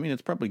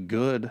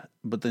good,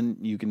 but then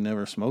you can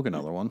never smoke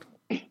another one.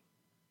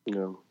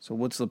 No. So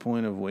what's the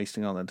point of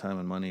wasting all that time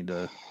and money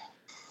to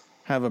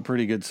have a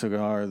pretty good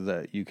cigar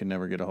that you can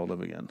never get a hold of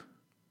again?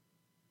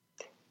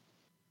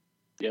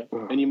 Yeah,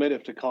 and you might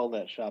have to call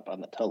that shop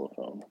on the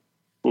telephone,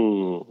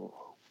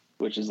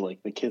 which is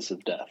like the kiss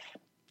of death.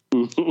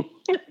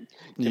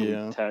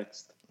 Yeah.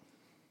 Text.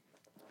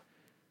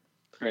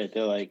 Right,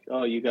 they're like,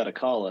 oh, you got to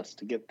call us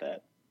to get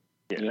that.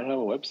 Yeah. You don't have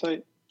a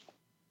website?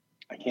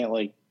 I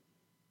can't,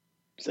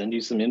 send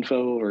you some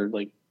info or,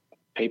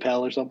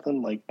 PayPal or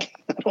something? I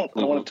don't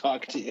want to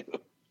talk to you.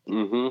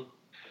 Mm-hmm.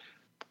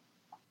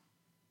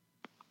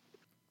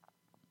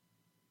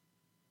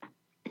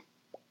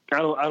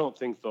 I don't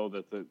think, though,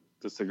 that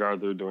the cigar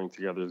they're doing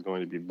together is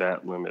going to be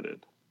that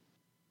limited.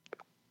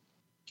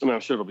 I mean, I'm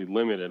sure it'll be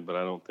limited, but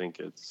I don't think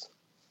it's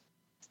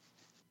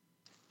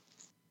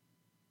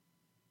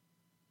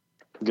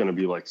going to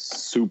be,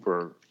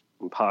 super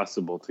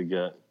impossible to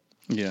get.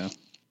 Yeah.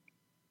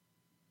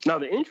 Now,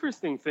 the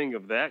interesting thing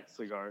of that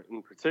cigar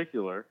in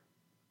particular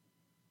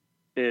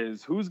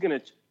is who's going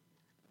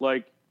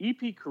to,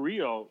 EP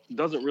Carrillo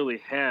doesn't really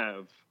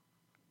have,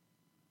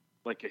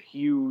 a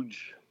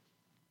huge,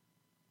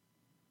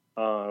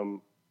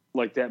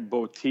 that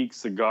boutique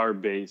cigar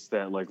base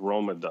that,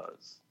 Roma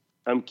does.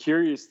 I'm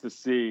curious to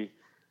see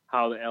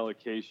how the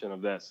allocation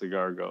of that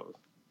cigar goes.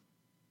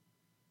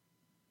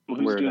 Well,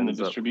 who's doing the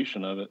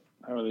distribution of it?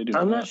 How are they doing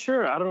I'm not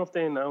sure. I don't know if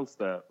they announced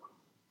that.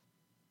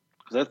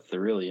 That's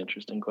the really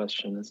interesting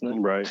question, isn't it?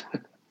 Right.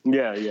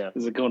 Yeah.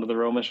 Is it going to the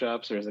Roma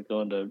shops or is it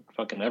going to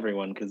fucking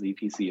everyone because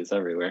EPC is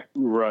everywhere?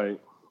 Right.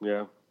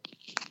 Yeah.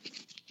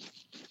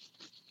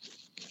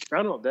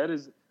 I don't know.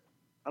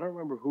 I don't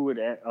remember who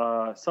had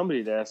somebody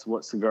had asked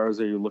what cigars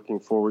are you looking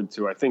forward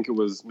to. I think it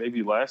was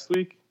maybe last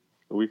week.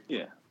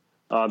 Yeah.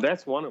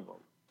 That's one of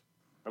them.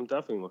 I'm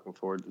definitely looking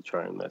forward to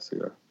trying that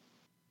cigar.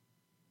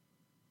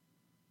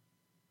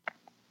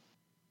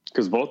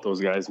 Because both those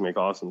guys make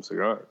awesome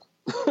cigars.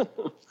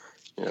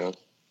 Yeah.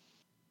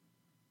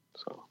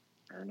 So.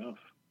 Fair enough.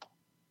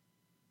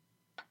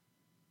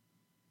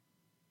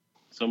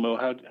 So, Mo,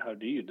 how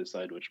do you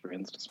decide which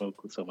brands to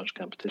smoke with so much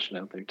competition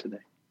out there today?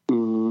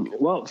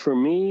 Well, for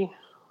me,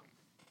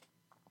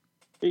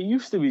 it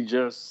used to be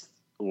just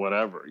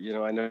whatever.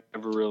 I never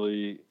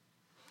really...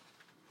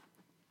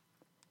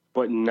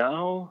 But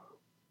now,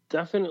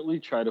 definitely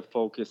try to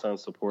focus on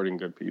supporting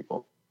good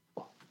people.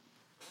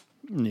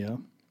 Yeah.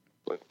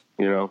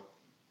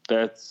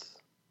 That's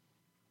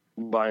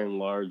by and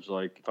large,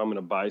 if I'm going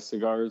to buy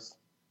cigars,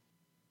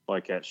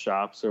 at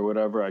shops or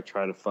whatever, I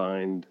try to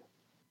find,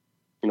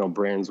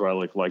 brands where I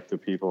like the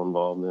people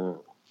involved in it.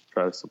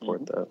 Try to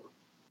support that.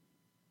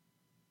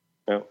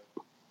 Yep.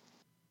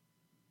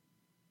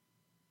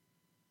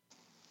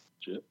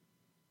 Shit.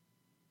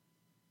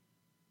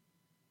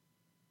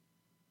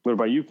 What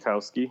about you,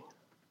 Kowski?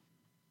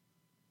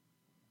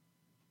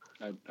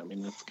 I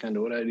mean, that's kind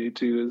of what I do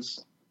too,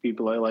 is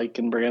people I like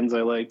and brands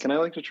I like. And I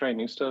like to try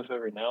new stuff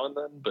every now and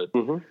then, but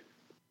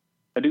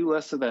I do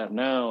less of that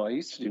now. I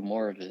used to do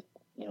more of it,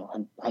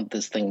 hunt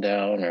this thing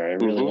down, or I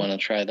really want to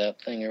try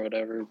that thing or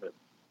whatever. But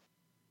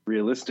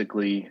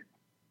realistically,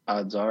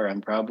 odds are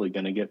I'm probably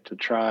going to get to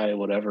try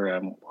whatever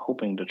I'm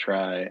hoping to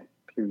try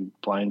through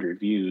blind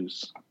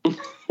reviews.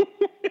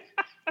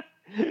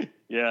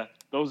 Yeah,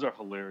 those are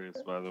hilarious,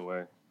 by the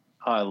way.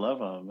 Oh, I love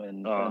them,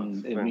 and it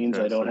fantastic. means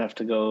I don't have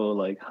to go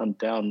like hunt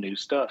down new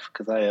stuff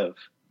because I have,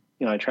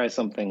 I try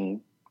something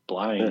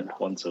blind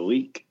once a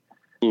week,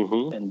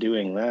 and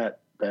doing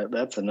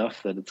that's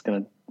enough that it's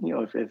gonna,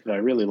 if I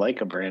really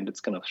like a brand,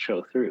 it's gonna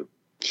show through.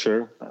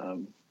 Sure.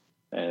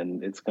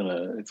 And it's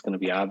gonna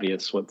be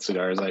obvious what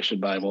cigars I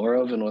should buy more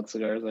of and what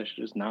cigars I should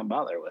just not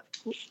bother with.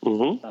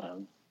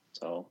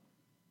 So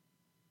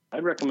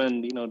I'd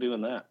recommend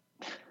doing that.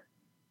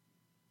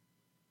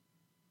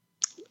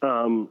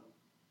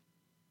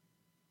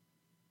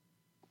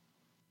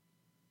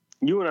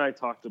 You and I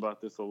talked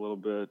about this a little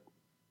bit,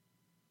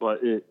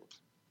 but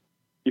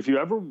if you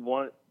ever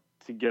want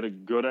to get a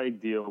good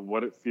idea of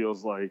what it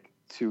feels like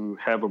to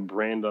have a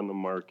brand on the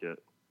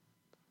market,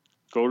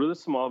 go to the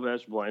small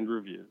batch blind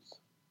reviews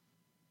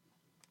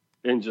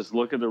and just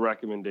look at the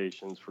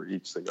recommendations for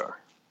each cigar.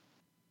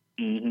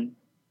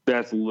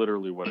 That's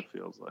literally what it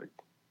feels like.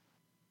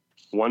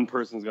 One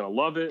person's going to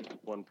love it.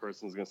 One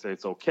person's going to say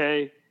it's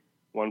okay.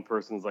 One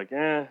person's like,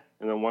 and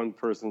then one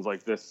person's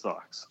like, this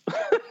sucks.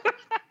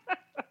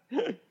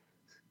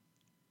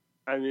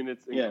 I mean,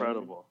 it's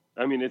incredible.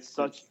 I mean, it's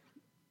such...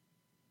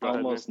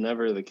 Almost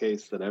never the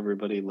case that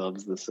everybody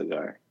loves the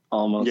cigar.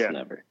 Almost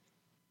never.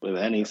 With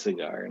any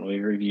cigar. And we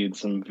reviewed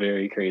some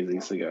very crazy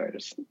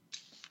cigars.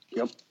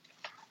 Yep.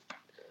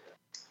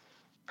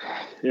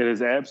 It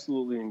is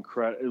absolutely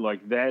incredible.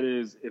 Like, that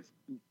is... if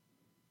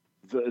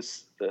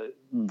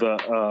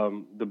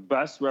the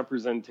best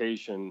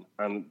representation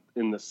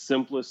in the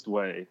simplest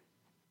way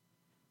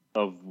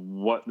of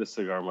what the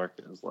cigar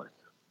market is like.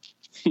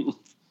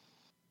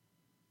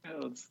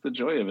 It's the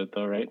joy of it,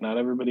 though, right? Not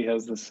everybody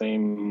has the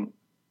same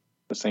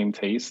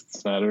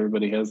tastes. Not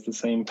everybody has the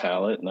same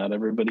palate. Not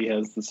everybody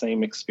has the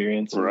same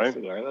experience with a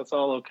cigar. That's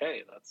all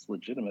okay. That's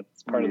legitimate.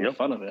 It's part of the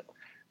fun of it.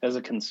 As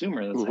a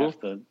consumer, that's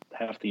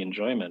half the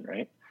enjoyment,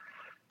 right?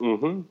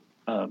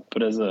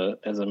 But as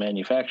a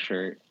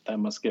manufacturer, that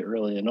must get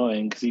really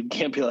annoying because you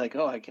can't be like,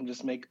 oh, I can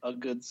just make a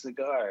good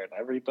cigar and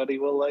everybody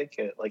will like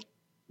it. Like,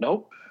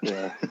 nope.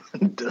 Yeah.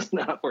 It does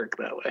not work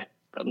that way.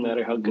 Doesn't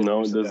matter how good. No,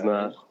 it does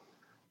not.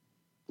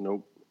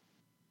 Nope.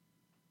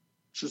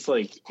 It's just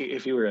like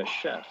if you were a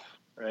chef,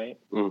 right?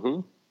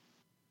 You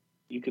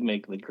could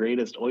make the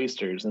greatest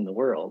oysters in the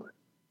world.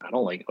 I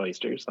don't like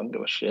oysters. I don't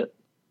give a shit.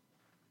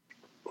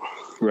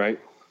 Right.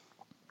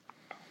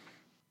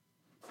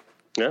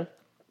 Yeah.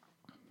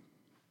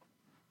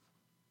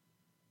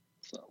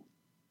 So,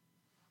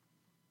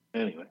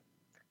 anyway,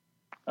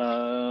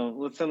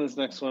 let's send this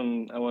next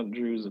one. I want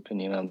Drew's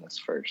opinion on this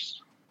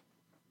first.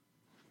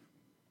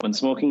 When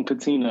smoking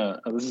patina,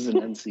 this is an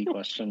NC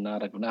question,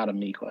 not a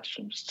me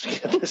question. Just to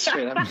get this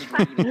straight, I'm just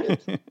reading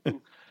it.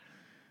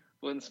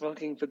 When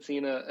smoking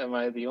patina, am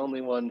I the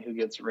only one who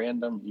gets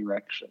random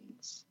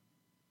erections?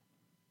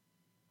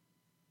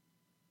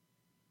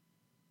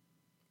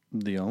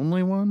 The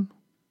only one?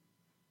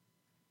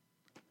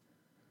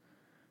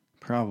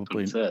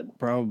 Probably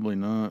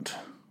not.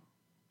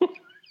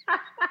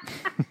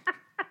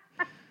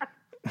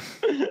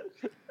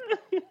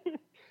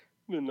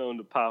 Been known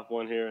to pop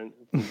one here and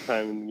from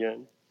time and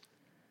again.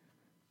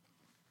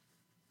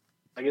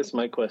 I guess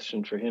my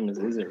question for him is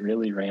it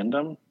really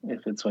random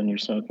if it's when you're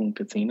smoking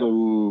patina?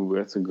 Ooh,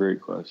 that's a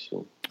great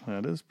question.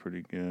 That is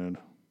pretty good.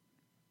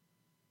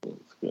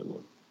 That's a good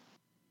one.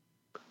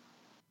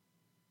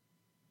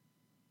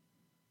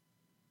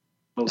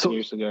 Most of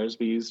your cigars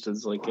be used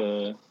as like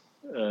a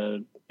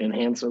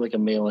enhancer, like a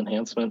male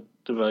enhancement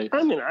device?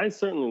 I mean, I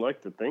certainly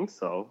like to think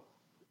so.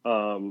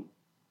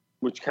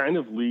 Which kind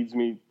of leads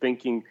me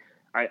thinking,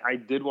 I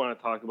did want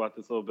to talk about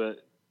this a little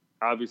bit.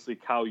 Obviously,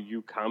 Kyle,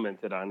 you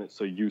commented on it,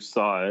 so you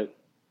saw it.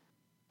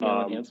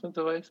 Male enhancement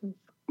devices?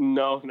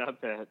 No,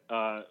 not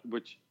that.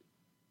 Which,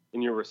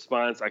 in your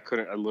response, I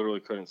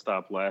literally couldn't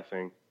stop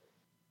laughing.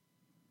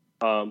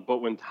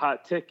 But when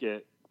Hot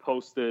Ticket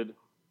posted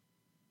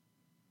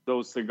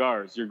those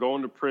cigars, you're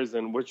going to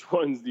prison, which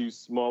ones do you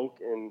smoke,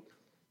 and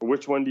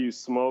which one do you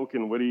smoke,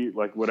 and what do you,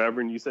 like,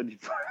 whatever, and you said you'd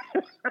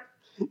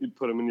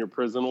put them in your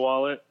prison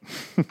wallet.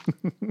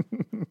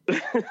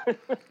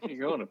 You're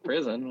going to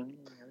prison.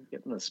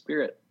 Get in the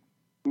spirit.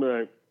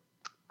 Right.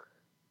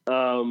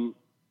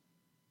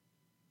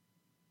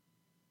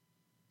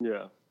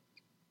 Yeah.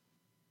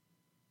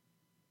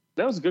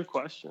 That was a good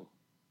question.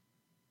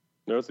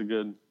 That was a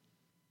good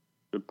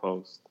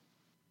post.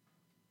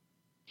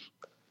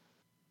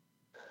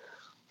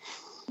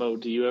 Mo,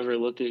 do you ever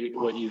look at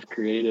what you've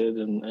created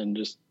and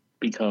just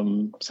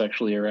become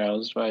sexually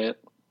aroused by it?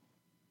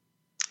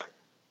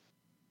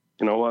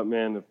 You know what,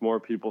 man? If more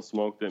people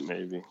smoked it,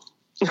 maybe.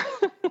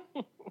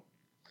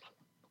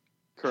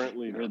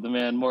 Currently, you're the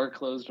man. More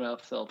closed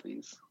mouth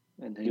selfies,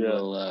 and he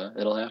will.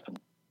 It'll happen.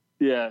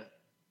 Yeah.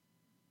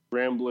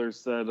 Rambler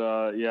said,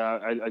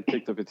 I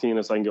picked a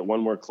patina so I can get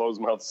one more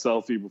closed mouth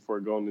selfie before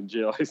going to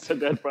jail. I said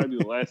that'd probably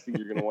be the last thing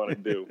you're going to want to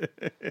do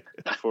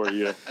before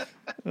you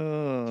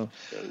go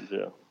to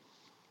jail.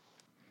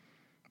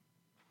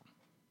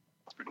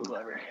 That's pretty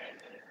clever.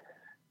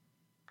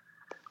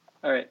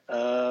 All right.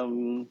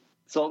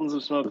 Sultans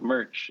of Smoke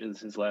merch is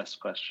his last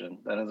question.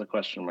 That has a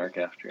question mark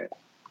after it.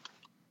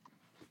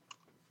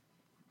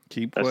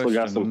 Keep I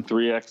questioning. still got some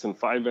 3X and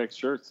 5X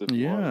shirts. If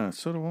you want.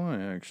 So do I,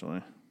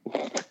 actually.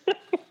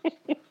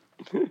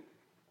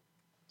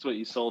 That's what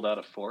you sold out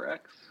of 4X?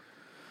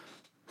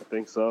 I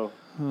think so.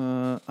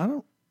 I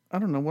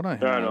don't know what I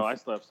have. No, I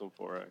still have some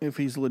 4X. If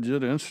he's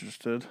legit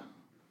interested.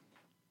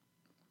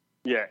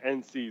 Yeah,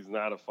 NC's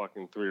not a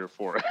fucking 3 or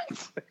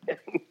 4X.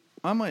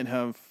 I might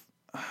have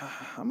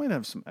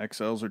some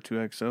XLs or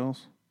 2XLs.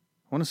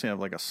 I want to say I have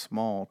like a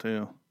small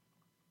too.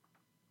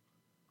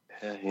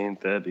 Yeah, he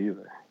ain't that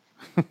either.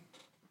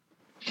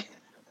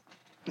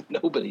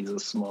 Nobody's a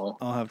small.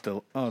 I'll have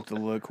to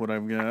look what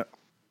I've got.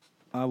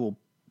 I will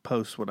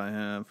post what I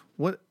have.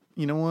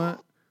 You know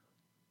what?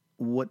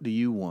 What do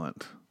you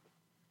want?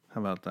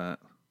 How about that?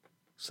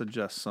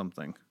 Suggest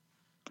something.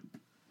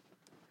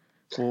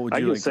 What would you I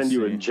can like send to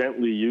you see? a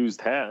gently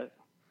used hat.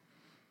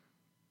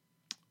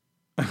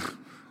 I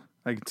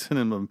can send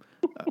him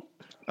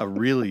a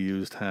really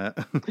used hat.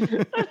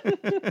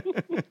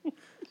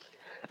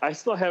 I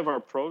still have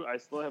a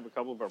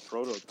couple of our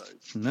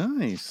prototypes.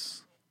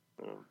 Nice.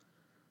 I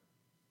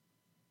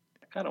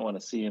kind of want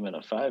to see him in a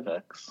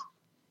 5X.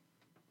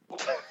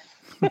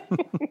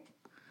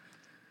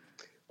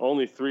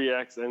 Only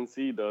 3X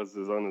NC does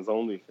is on his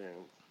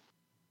OnlyFans.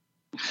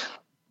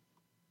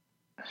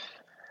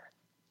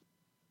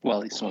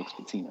 While he smokes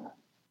patina.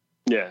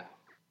 Yeah.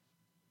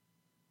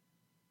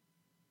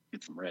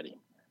 Gets him ready.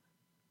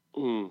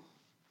 I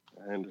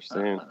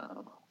understand.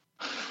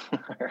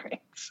 All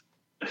right.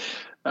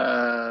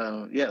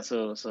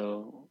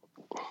 So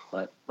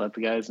let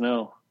the guys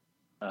know.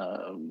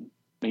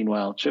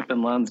 Meanwhile, Chip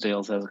in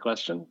Lonsdale's has a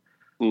question.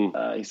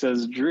 He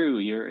says, Drew,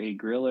 you're a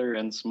griller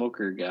and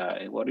smoker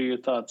guy. What are your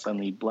thoughts on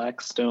the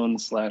Blackstone /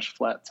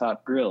 flat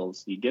top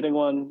grills? You getting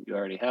one? You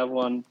already have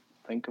one?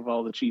 Think of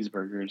all the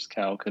cheeseburgers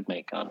Cal could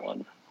make on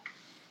one.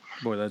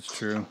 Boy, that's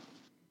true.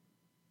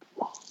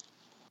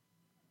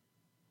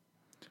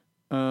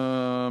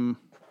 I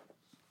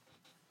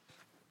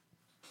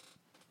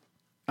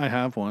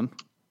have one.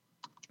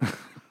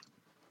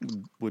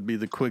 Would be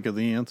the quick of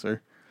the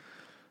answer.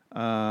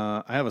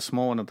 I have a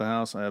small one at the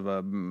house. I have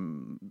a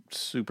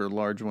super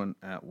large one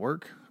at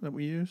work that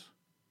we use.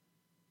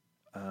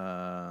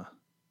 Man,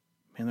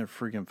 they're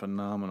freaking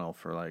phenomenal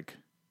for like.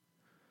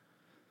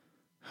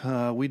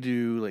 We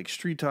do like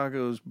street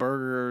tacos,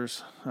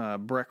 burgers,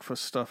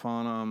 breakfast stuff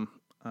on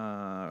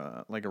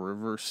them, like a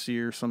reverse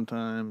sear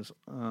sometimes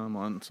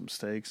on some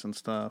steaks and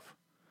stuff.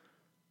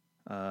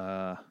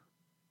 I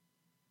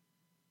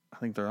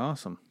think they're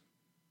awesome.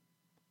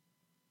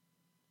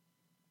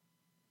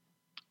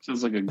 So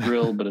it's like a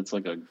grill, but it's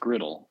like a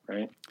griddle,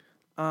 right?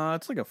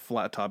 It's like a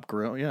flat top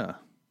grill, yeah.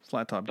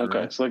 Flat top grill.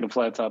 Okay, so like a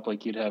flat top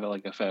like you'd have at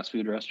like a fast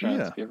food restaurant.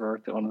 Yeah. Have you ever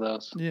worked at one of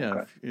those? Yeah,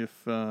 Okay. if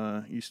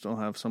you still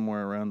have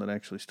somewhere around that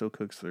actually still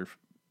cooks their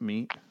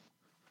meat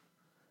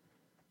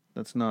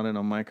that's not in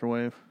a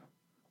microwave.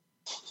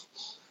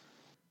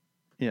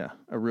 Yeah,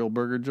 a real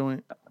burger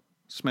joint.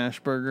 Smash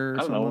burger or I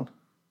don't something. know.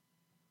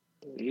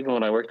 Even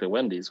when I worked at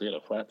Wendy's, we had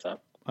a flat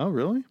top. Oh,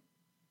 really?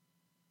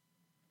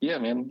 Yeah,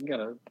 man, you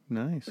gotta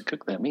Nice.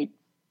 cook that meat.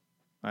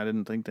 I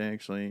didn't think they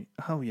actually...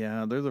 Oh,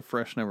 yeah, they're the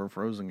fresh, never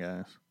frozen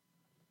guys.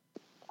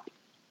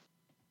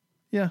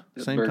 Yeah,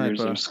 The same burgers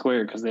type are of...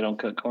 square because they don't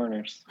cut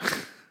corners.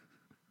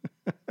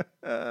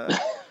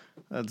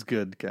 That's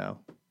good,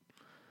 Cal.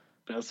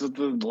 That's what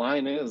the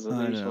line is. That's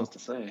what I you're know. supposed to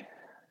say.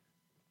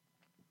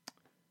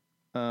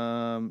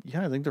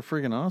 Yeah, I think they're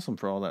freaking awesome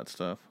for all that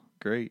stuff.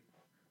 Great.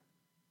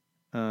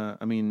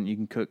 I mean, you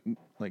can cook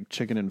like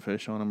chicken and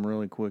fish on them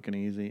really quick and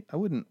easy. I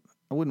wouldn't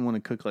want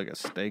to cook like a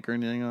steak or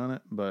anything on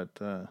it, but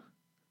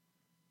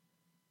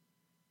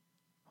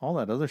all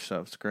that other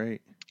stuff's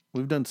great.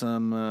 We've done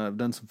some I've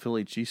done some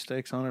Philly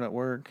cheesesteaks on it at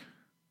work.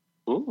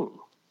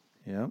 Ooh.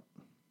 Yep.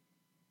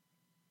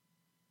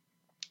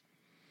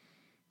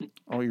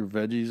 All your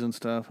veggies and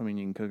stuff. I mean,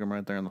 you can cook them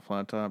right there on the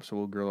flat top. So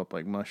we'll grill up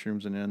like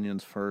mushrooms and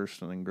onions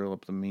first, and then grill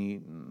up the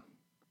meat and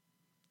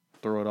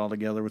throw it all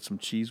together with some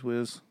Cheese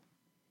Whiz.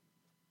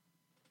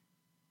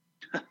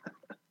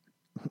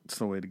 It's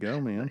the way to go,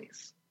 man.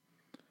 Nice.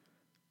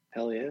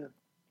 Hell yeah.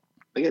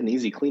 They get an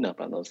easy cleanup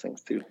on those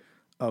things too,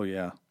 Oh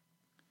yeah.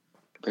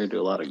 compared to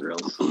a lot of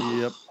grills.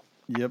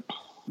 Yep.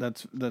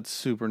 That's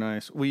super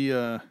nice. We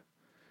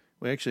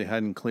actually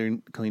hadn't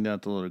cleaned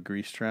out the little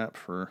grease trap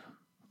for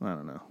I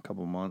don't know, a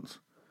couple months.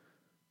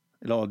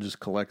 It all just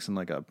collects in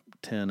like a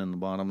tin in the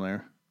bottom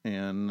there,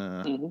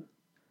 and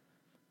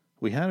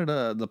we had it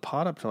the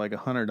pot up to like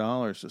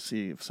 $100 to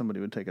see if somebody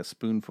would take a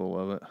spoonful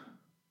of it.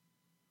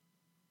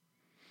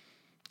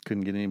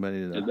 Couldn't get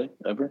anybody to. Did they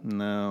ever?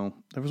 No,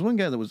 there was one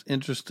guy that was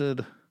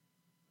interested,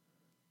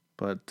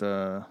 but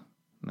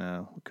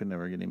no, we could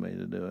never get anybody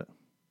to do it.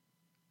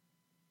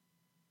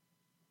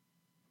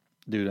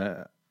 Dude,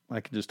 I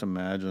could just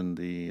imagine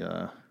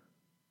the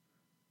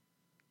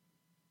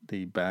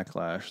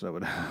backlash that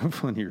would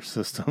have on your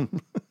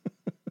system.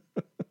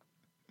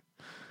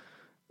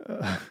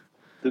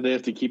 Did they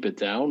have to keep it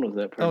down? Was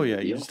that part of the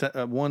deal? You just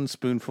one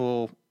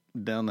spoonful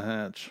down the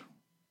hatch.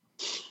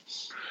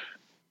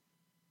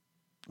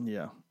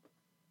 Yeah.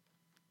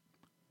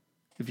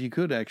 If you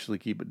could actually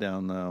keep it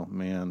down, though,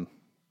 man,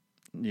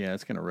 yeah,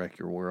 it's gonna wreck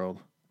your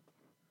world.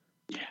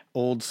 Yeah.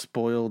 Old,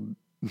 spoiled,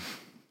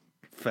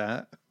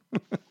 fat.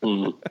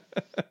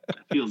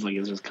 Feels like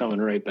it's just coming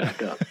right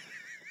back up.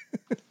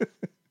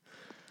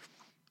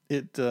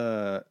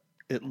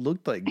 It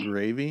looked like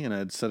gravy, and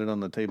I'd set it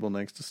on the table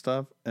next to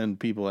stuff, and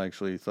people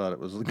actually thought it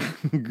was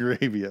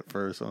gravy at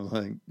first. I was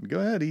like, go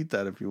ahead, eat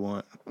that if you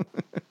want.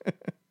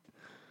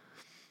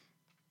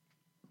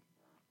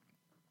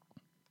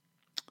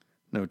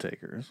 No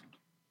takers.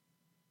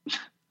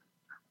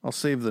 I'll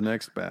save the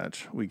next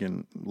batch. We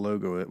can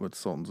logo it with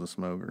Sultans of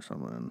Smoke or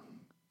something.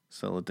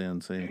 Sell it to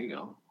NC. There you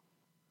go.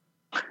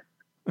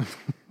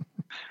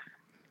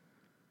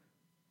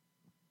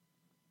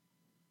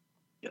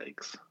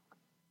 Yikes.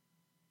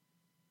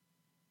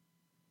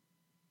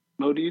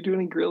 Mo, do you do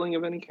any grilling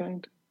of any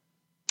kind?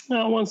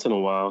 No, once in a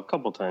while, a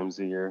couple times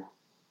a year.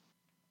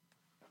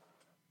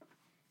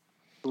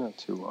 Not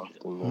too often,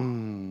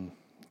 though.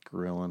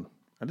 Grilling.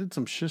 I did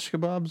some shish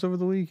kebabs over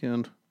the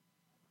weekend.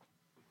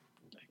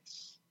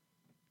 Nice.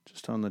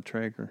 Just on the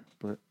Traeger,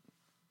 but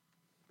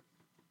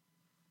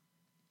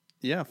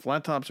yeah,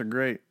 flat tops are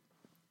great.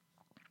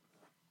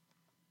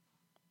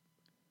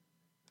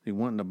 He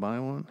wanting to buy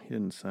one? He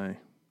didn't say.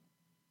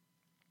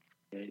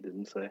 Yeah, he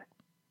didn't say.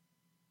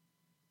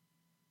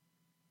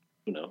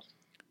 Who knows?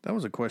 That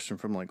was a question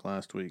from like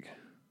last week.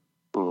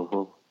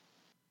 Mm-hmm.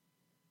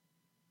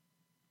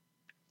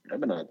 I've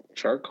been a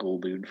charcoal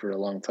dude for a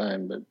long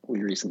time, but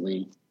we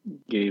recently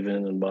gave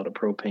in and bought a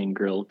propane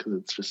grill because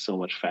it's just so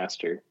much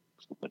faster,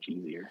 so much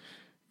easier.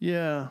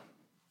 Yeah.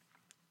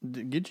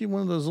 Get you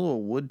one of those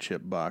little wood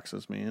chip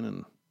boxes, man,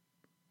 and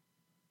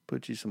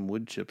put you some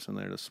wood chips in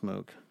there to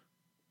smoke.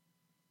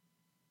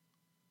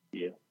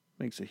 Yeah.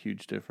 Makes a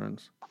huge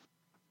difference.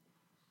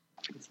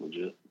 It's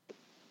legit.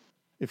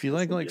 If you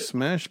like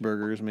smash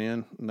burgers,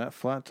 man, that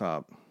flat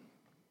top.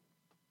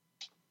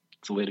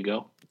 It's the way to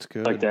go. It's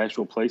good. Like the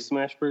actual place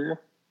smash burger?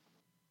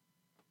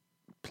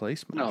 Play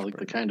smash No, like burger.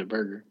 the kind of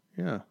burger.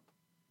 Yeah.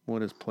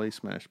 What is play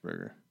smash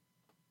burger?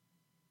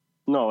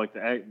 No, like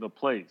the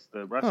place,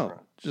 the restaurant.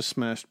 Oh, just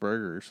smashed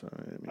burgers.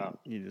 I mean,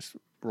 you just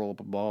roll up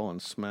a ball and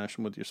smash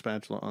them with your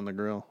spatula on the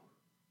grill.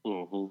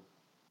 Mm-hmm.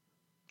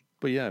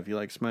 But yeah, if you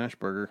like smash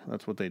burger,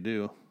 that's what they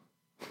do.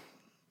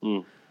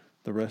 Mm.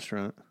 The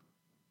restaurant.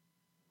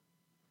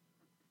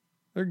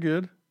 They're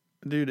good.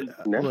 Dude,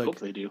 I look, hope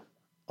they do.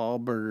 all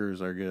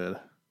burgers are good.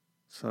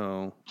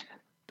 So,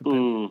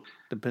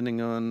 depending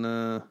on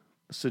the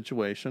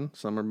situation,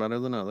 some are better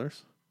than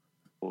others.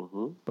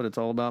 Mm-hmm. But it's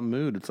all about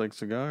mood. It's like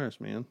cigars,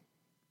 man.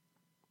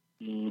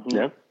 Mm-hmm.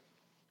 Yeah.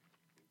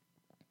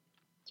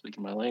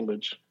 Speaking my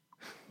language.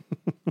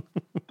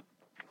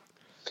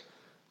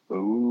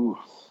 Ooh.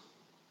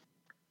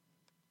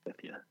 With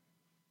you.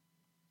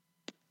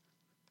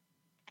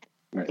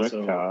 The Right,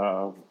 so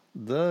cow.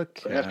 The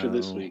cow. So after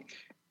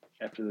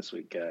this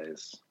week,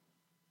 guys,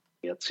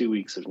 we got 2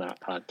 weeks of not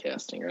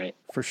podcasting, right?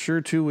 For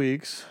sure, 2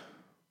 weeks.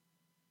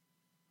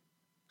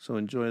 So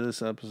enjoy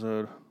this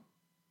episode.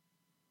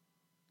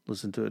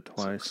 Listen to it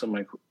twice. So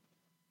my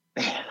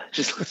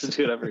just listen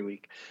to it every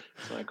week.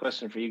 So my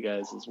question for you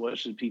guys is, what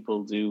should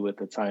people do with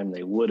the time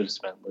they would have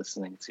spent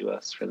listening to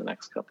us for the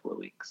next couple of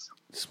weeks?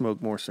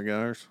 Smoke more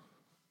cigars.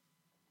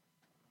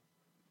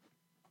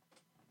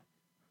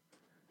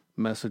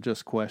 Message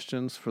us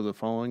questions for the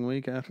following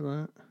week after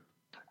that.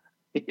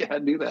 Yeah,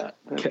 do that.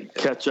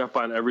 Catch up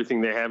on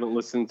everything they haven't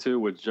listened to,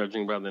 which,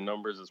 judging by the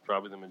numbers, is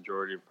probably the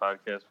majority of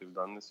podcasts we've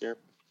done this year.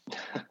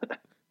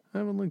 I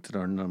haven't looked at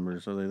our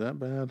numbers. Are they that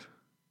bad?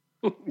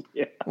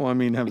 Yeah. Well, I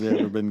mean, have they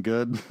ever been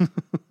good?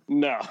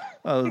 No.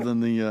 Other than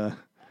the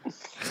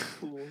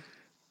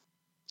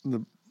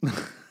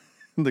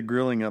the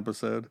grilling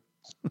episode.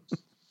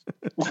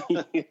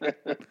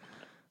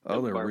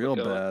 Oh, they're real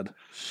bad.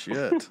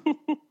 Shit.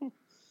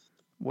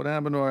 What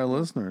happened to our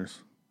listeners?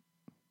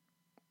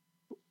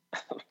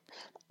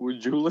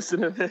 Would you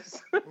listen to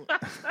this?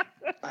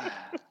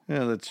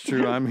 Yeah, that's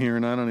true. I'm here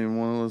and I don't even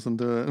want to listen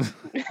to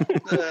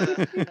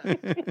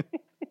it.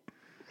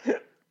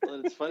 Well,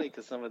 it's funny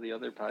because some of the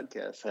other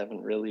podcasts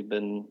haven't really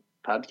been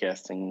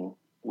podcasting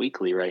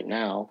weekly right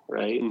now,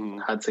 right? Mm-hmm.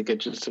 Hot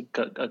Ticket just took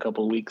a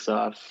couple weeks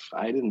off.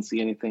 I didn't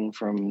see anything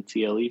from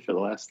TLE for the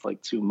last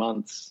 2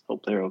 months.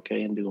 Hope they're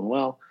okay and doing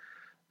well.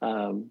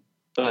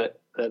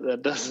 But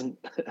that doesn't,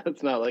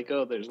 it's not like,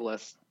 oh, there's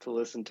less to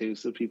listen to,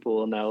 so people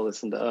will now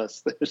listen to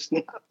us. There's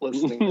not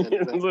listening to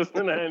anything.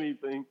 Listen to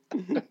anything.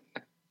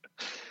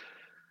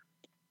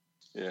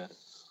 Yeah.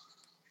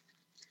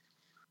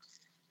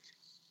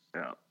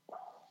 Yeah.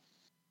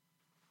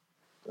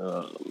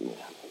 Oh,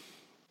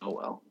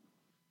 well.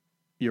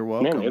 You're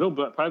welcome. Man, it'll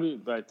probably,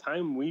 by the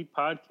time we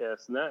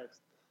podcast next,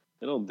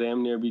 it'll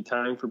damn near be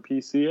time for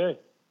PCA.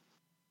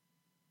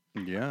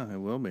 Yeah, it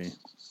will be.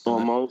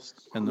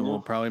 Almost. And then we'll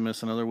probably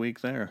miss another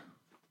week there.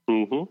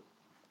 Mm-hmm.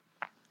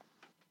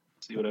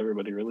 See what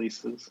everybody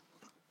releases.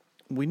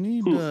 We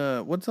need,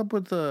 what's up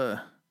with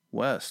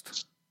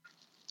West?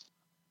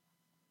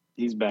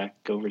 He's back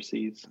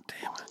overseas.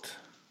 Damn it.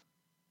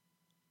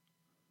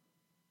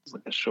 It's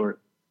like a short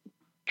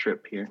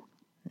trip here.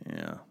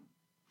 Yeah.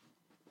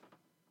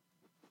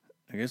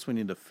 I guess we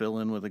need to fill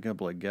in with a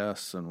couple of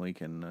guests and we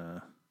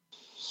can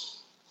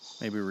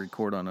maybe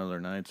record on other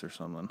nights or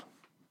something.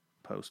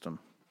 Post them.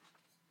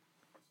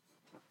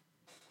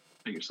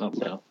 Figure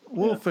something out.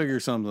 We'll figure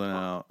something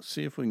out.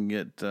 See if we can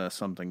get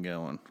something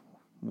going.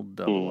 We'll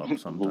double up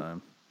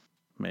sometime.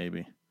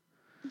 Maybe.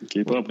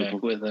 Keep up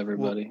back with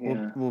everybody.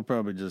 We'll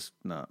probably just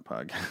not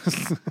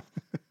podcast.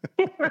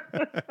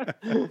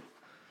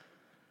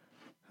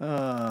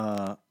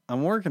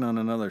 I'm working on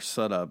another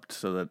setup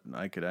so that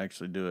I could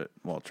actually do it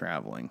while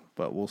traveling,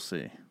 but we'll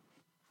see.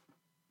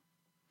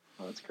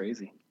 Oh, that's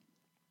crazy.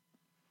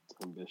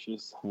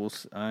 Ambitious.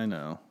 I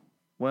know.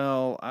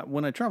 Well,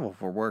 when I travel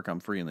for work, I'm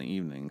free in the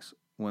evenings.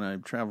 When I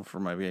travel for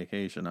my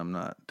vacation, I'm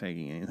not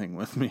taking anything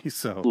with me,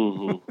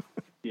 so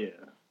Yeah.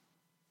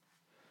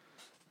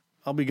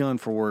 I'll be gone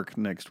for work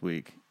next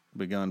week.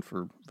 Be gone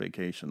for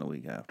vacation the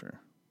week after.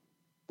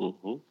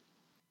 The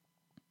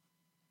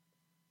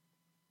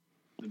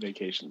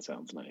vacation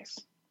sounds nice.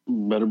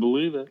 Better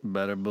believe it.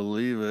 Better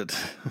believe it.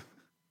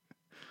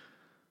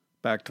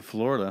 Back to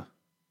Florida.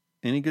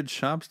 Any good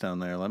shops down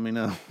there? Let me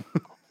know.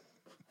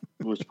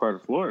 Which part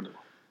of Florida?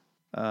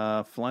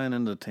 Flying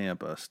into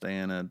Tampa,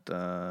 staying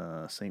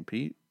at St.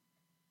 Pete.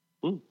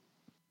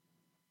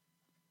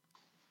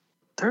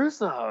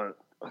 There's I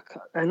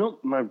know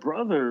my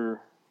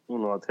brother. You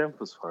know,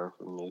 Tampa's far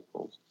from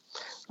Naples.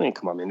 I mean,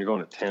 come on, man, you're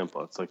going to Tampa.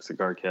 It's like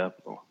cigar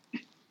capital.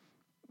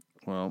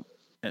 Well,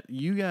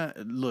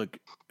 look.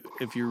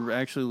 If you're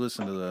actually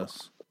listening to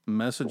this,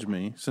 message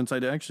me. Since I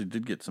actually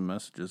did get some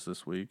messages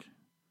this week,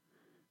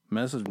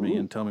 message me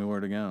and tell me where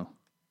to go.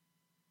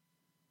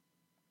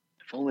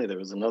 If only there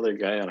was another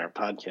guy on our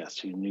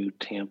podcast who knew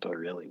Tampa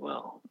really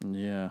well.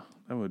 Yeah,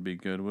 that would be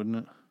good, wouldn't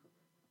it?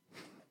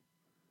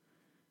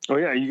 Oh,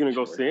 yeah. Are you going to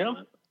go see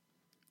him?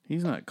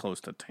 He's not close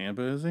to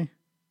Tampa, is he?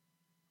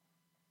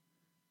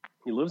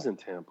 He lives in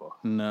Tampa.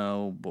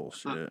 No,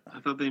 bullshit. I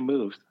thought they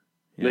moved.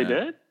 Yeah, They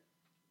did?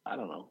 I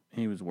don't know.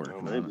 he was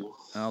working on it.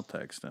 I'll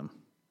text him.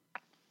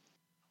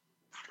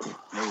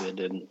 Maybe they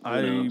didn't.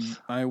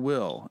 I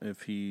will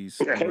if he's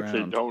I actually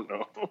around. don't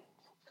know.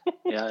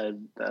 Yeah,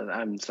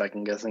 I'm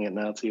second guessing it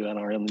now too. I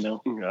don't really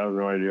know. I have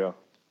no idea.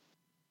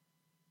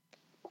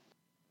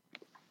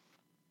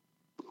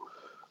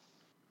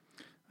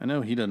 I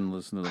know he doesn't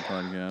listen to the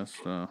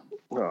podcast. So.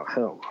 Oh,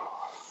 hell.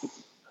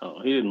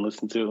 Oh, he didn't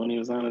listen to it when he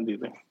was on it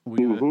either.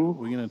 We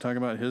gonna talk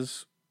about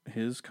his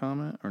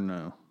comment or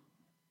no?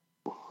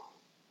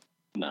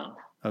 No.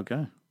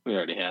 Okay. We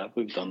already have.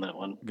 We've done that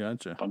one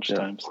Gotcha. a bunch of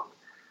times.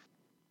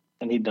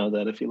 And he'd know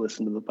that if he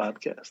listened to the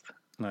podcast.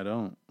 I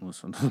don't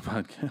listen to the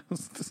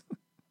podcast.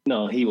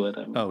 No, he would.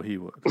 Oh, he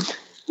would.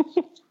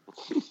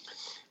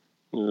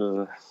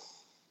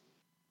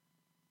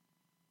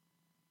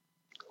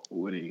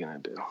 What are you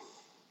going to do?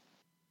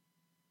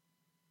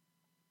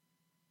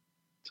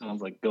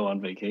 Sounds like go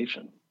on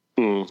vacation.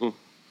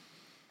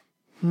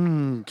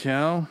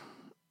 Cal.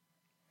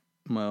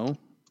 Mo.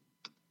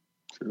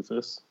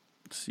 Truthus.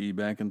 See you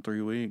back in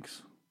 3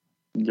 weeks.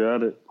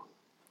 Got it.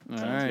 All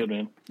Sounds right. good,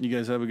 man. You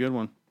guys have a good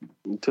one.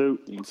 You too.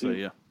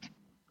 See ya.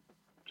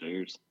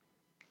 Cheers.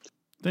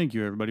 Thank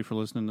you, everybody, for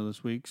listening to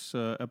this week's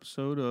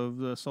episode of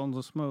the Sultans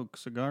of Smoke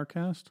Cigar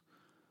Cast.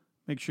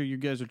 Make sure you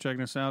guys are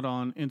checking us out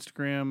on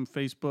Instagram,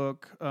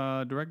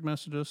 Facebook, direct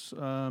message us,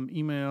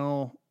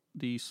 email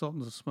the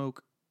Sultans of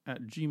Smoke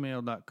at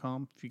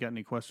gmail.com if you got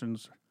any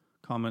questions,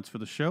 comments for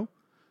the show.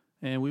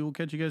 And we will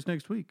catch you guys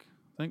next week.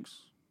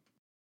 Thanks.